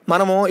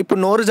మనము ఇప్పుడు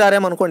నోరు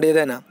జారామనుకోండి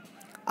ఏదైనా,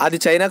 అది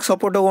చైనాకు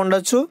సపోర్ట్గా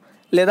ఉండొచ్చు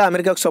లేదా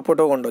అమెరికాకు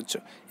సపోర్ట్గా ఉండొచ్చు.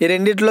 ఈ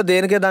రెండింటిలో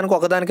దానికి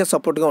ఒకదానికే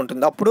సపోర్ట్గా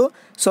ఉంటుంది. అప్పుడు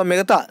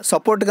మిగతా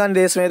సపోర్ట్ కాని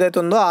దేశం ఏదైతే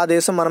ఉందో ఆ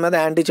దేశం మన మీద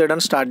యాంటీ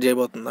చేయడానికి స్టార్ట్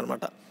చేయబోతుంది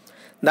అనమాట.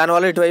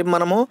 దానివల్ల ఇటువైపు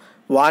మనము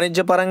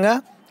వాణిజ్యపరంగా,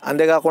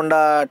 అంతేకాకుండా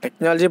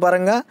టెక్నాలజీ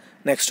పరంగా,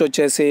 నెక్స్ట్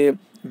వచ్చేసి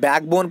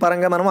బ్యాక్ బోన్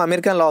పరంగా మనము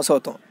అమెరికాని లాస్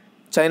అవుతాం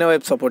చైనా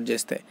వైపు సపోర్ట్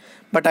చేస్తే.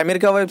 బట్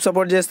అమెరికా వైపు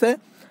సపోర్ట్ చేస్తే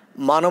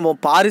మనము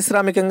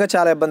పారిశ్రామికంగా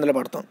చాలా ఇబ్బందులు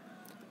పడతాం.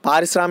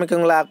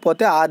 పారిశ్రామికంగా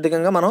లేకపోతే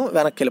ఆర్థికంగా మనం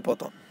వెనక్కి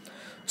వెళ్ళిపోతాం.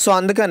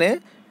 అందుకనే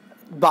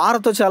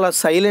భారత్ చాలా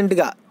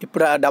సైలెంట్గా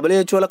ఇప్పుడు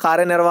WHOలో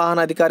కార్యనిర్వహణ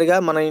అధికారిగా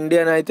మన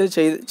ఇండియాని అయితే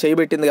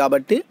చేయబెట్టింది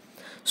కాబట్టి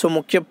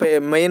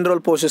మెయిన్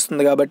రోల్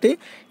పోషిస్తుంది కాబట్టి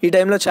ఈ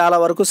టైంలో చాలా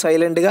వరకు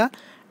సైలెంట్గా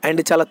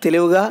అండ్ చాలా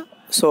తెలివిగా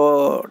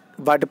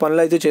వాటి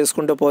పనులు అయితే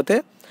చేసుకుంటూ పోతే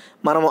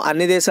మనము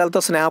అన్ని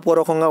దేశాలతో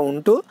స్నేహపూర్వకంగా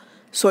ఉంటూ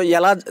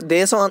ఎలా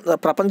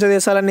ప్రపంచ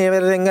దేశాలన్నీ ఏ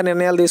విధంగా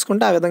నిర్ణయాలు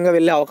తీసుకుంటే ఆ విధంగా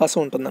వెళ్ళే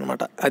అవకాశం ఉంటుందన్నమాట.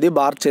 అది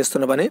భారత్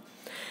చేస్తున్న పని.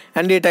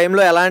 అండ్ ఈ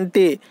టైంలో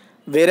ఎలాంటి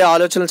వేరే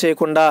ఆలోచనలు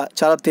చేయకుండా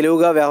చాలా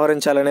తెలివిగా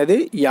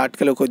వ్యవహరించాలనేది ఈ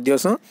ఆర్టికల్ యొక్క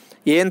ఉద్దేశం.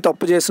 ఏం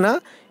తప్పు చేసినా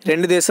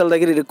రెండు దేశాల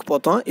దగ్గర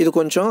ఇరుక్కుపోతాం. ఇది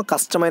కొంచెం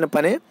కష్టమైన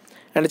పని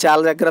అండ్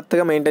చాలా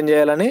జాగ్రత్తగా మెయింటైన్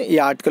చేయాలని ఈ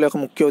ఆర్టికల్ యొక్క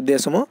ముఖ్య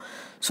ఉద్దేశము.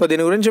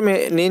 దీని గురించి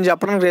నేను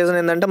చెప్పడానికి రీజన్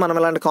ఏంటంటే మనం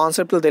ఇలాంటి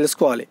కాన్సెప్ట్లు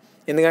తెలుసుకోవాలి.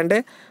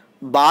 ఎందుకంటే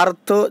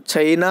భారత్,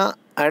 చైనా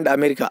అండ్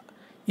అమెరికా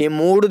ఈ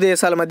మూడు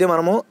దేశాల మధ్య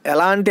మనము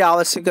ఎలాంటి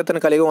ఆవశ్యకతను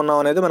కలిగి ఉన్నాం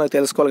అనేది మనకు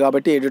తెలుసుకోవాలి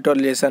కాబట్టి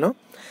ఎడిటోరియల్ చేశాను.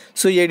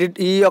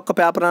 ఈ యొక్క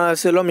పేపర్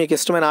అనాలిసిస్లో మీకు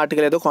ఇష్టమైన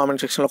ఆర్టికల్ ఏదో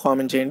కామెంట్ సెక్షన్లో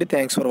కామెంట్ చేయండి.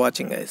 Thanks for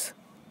watching guys.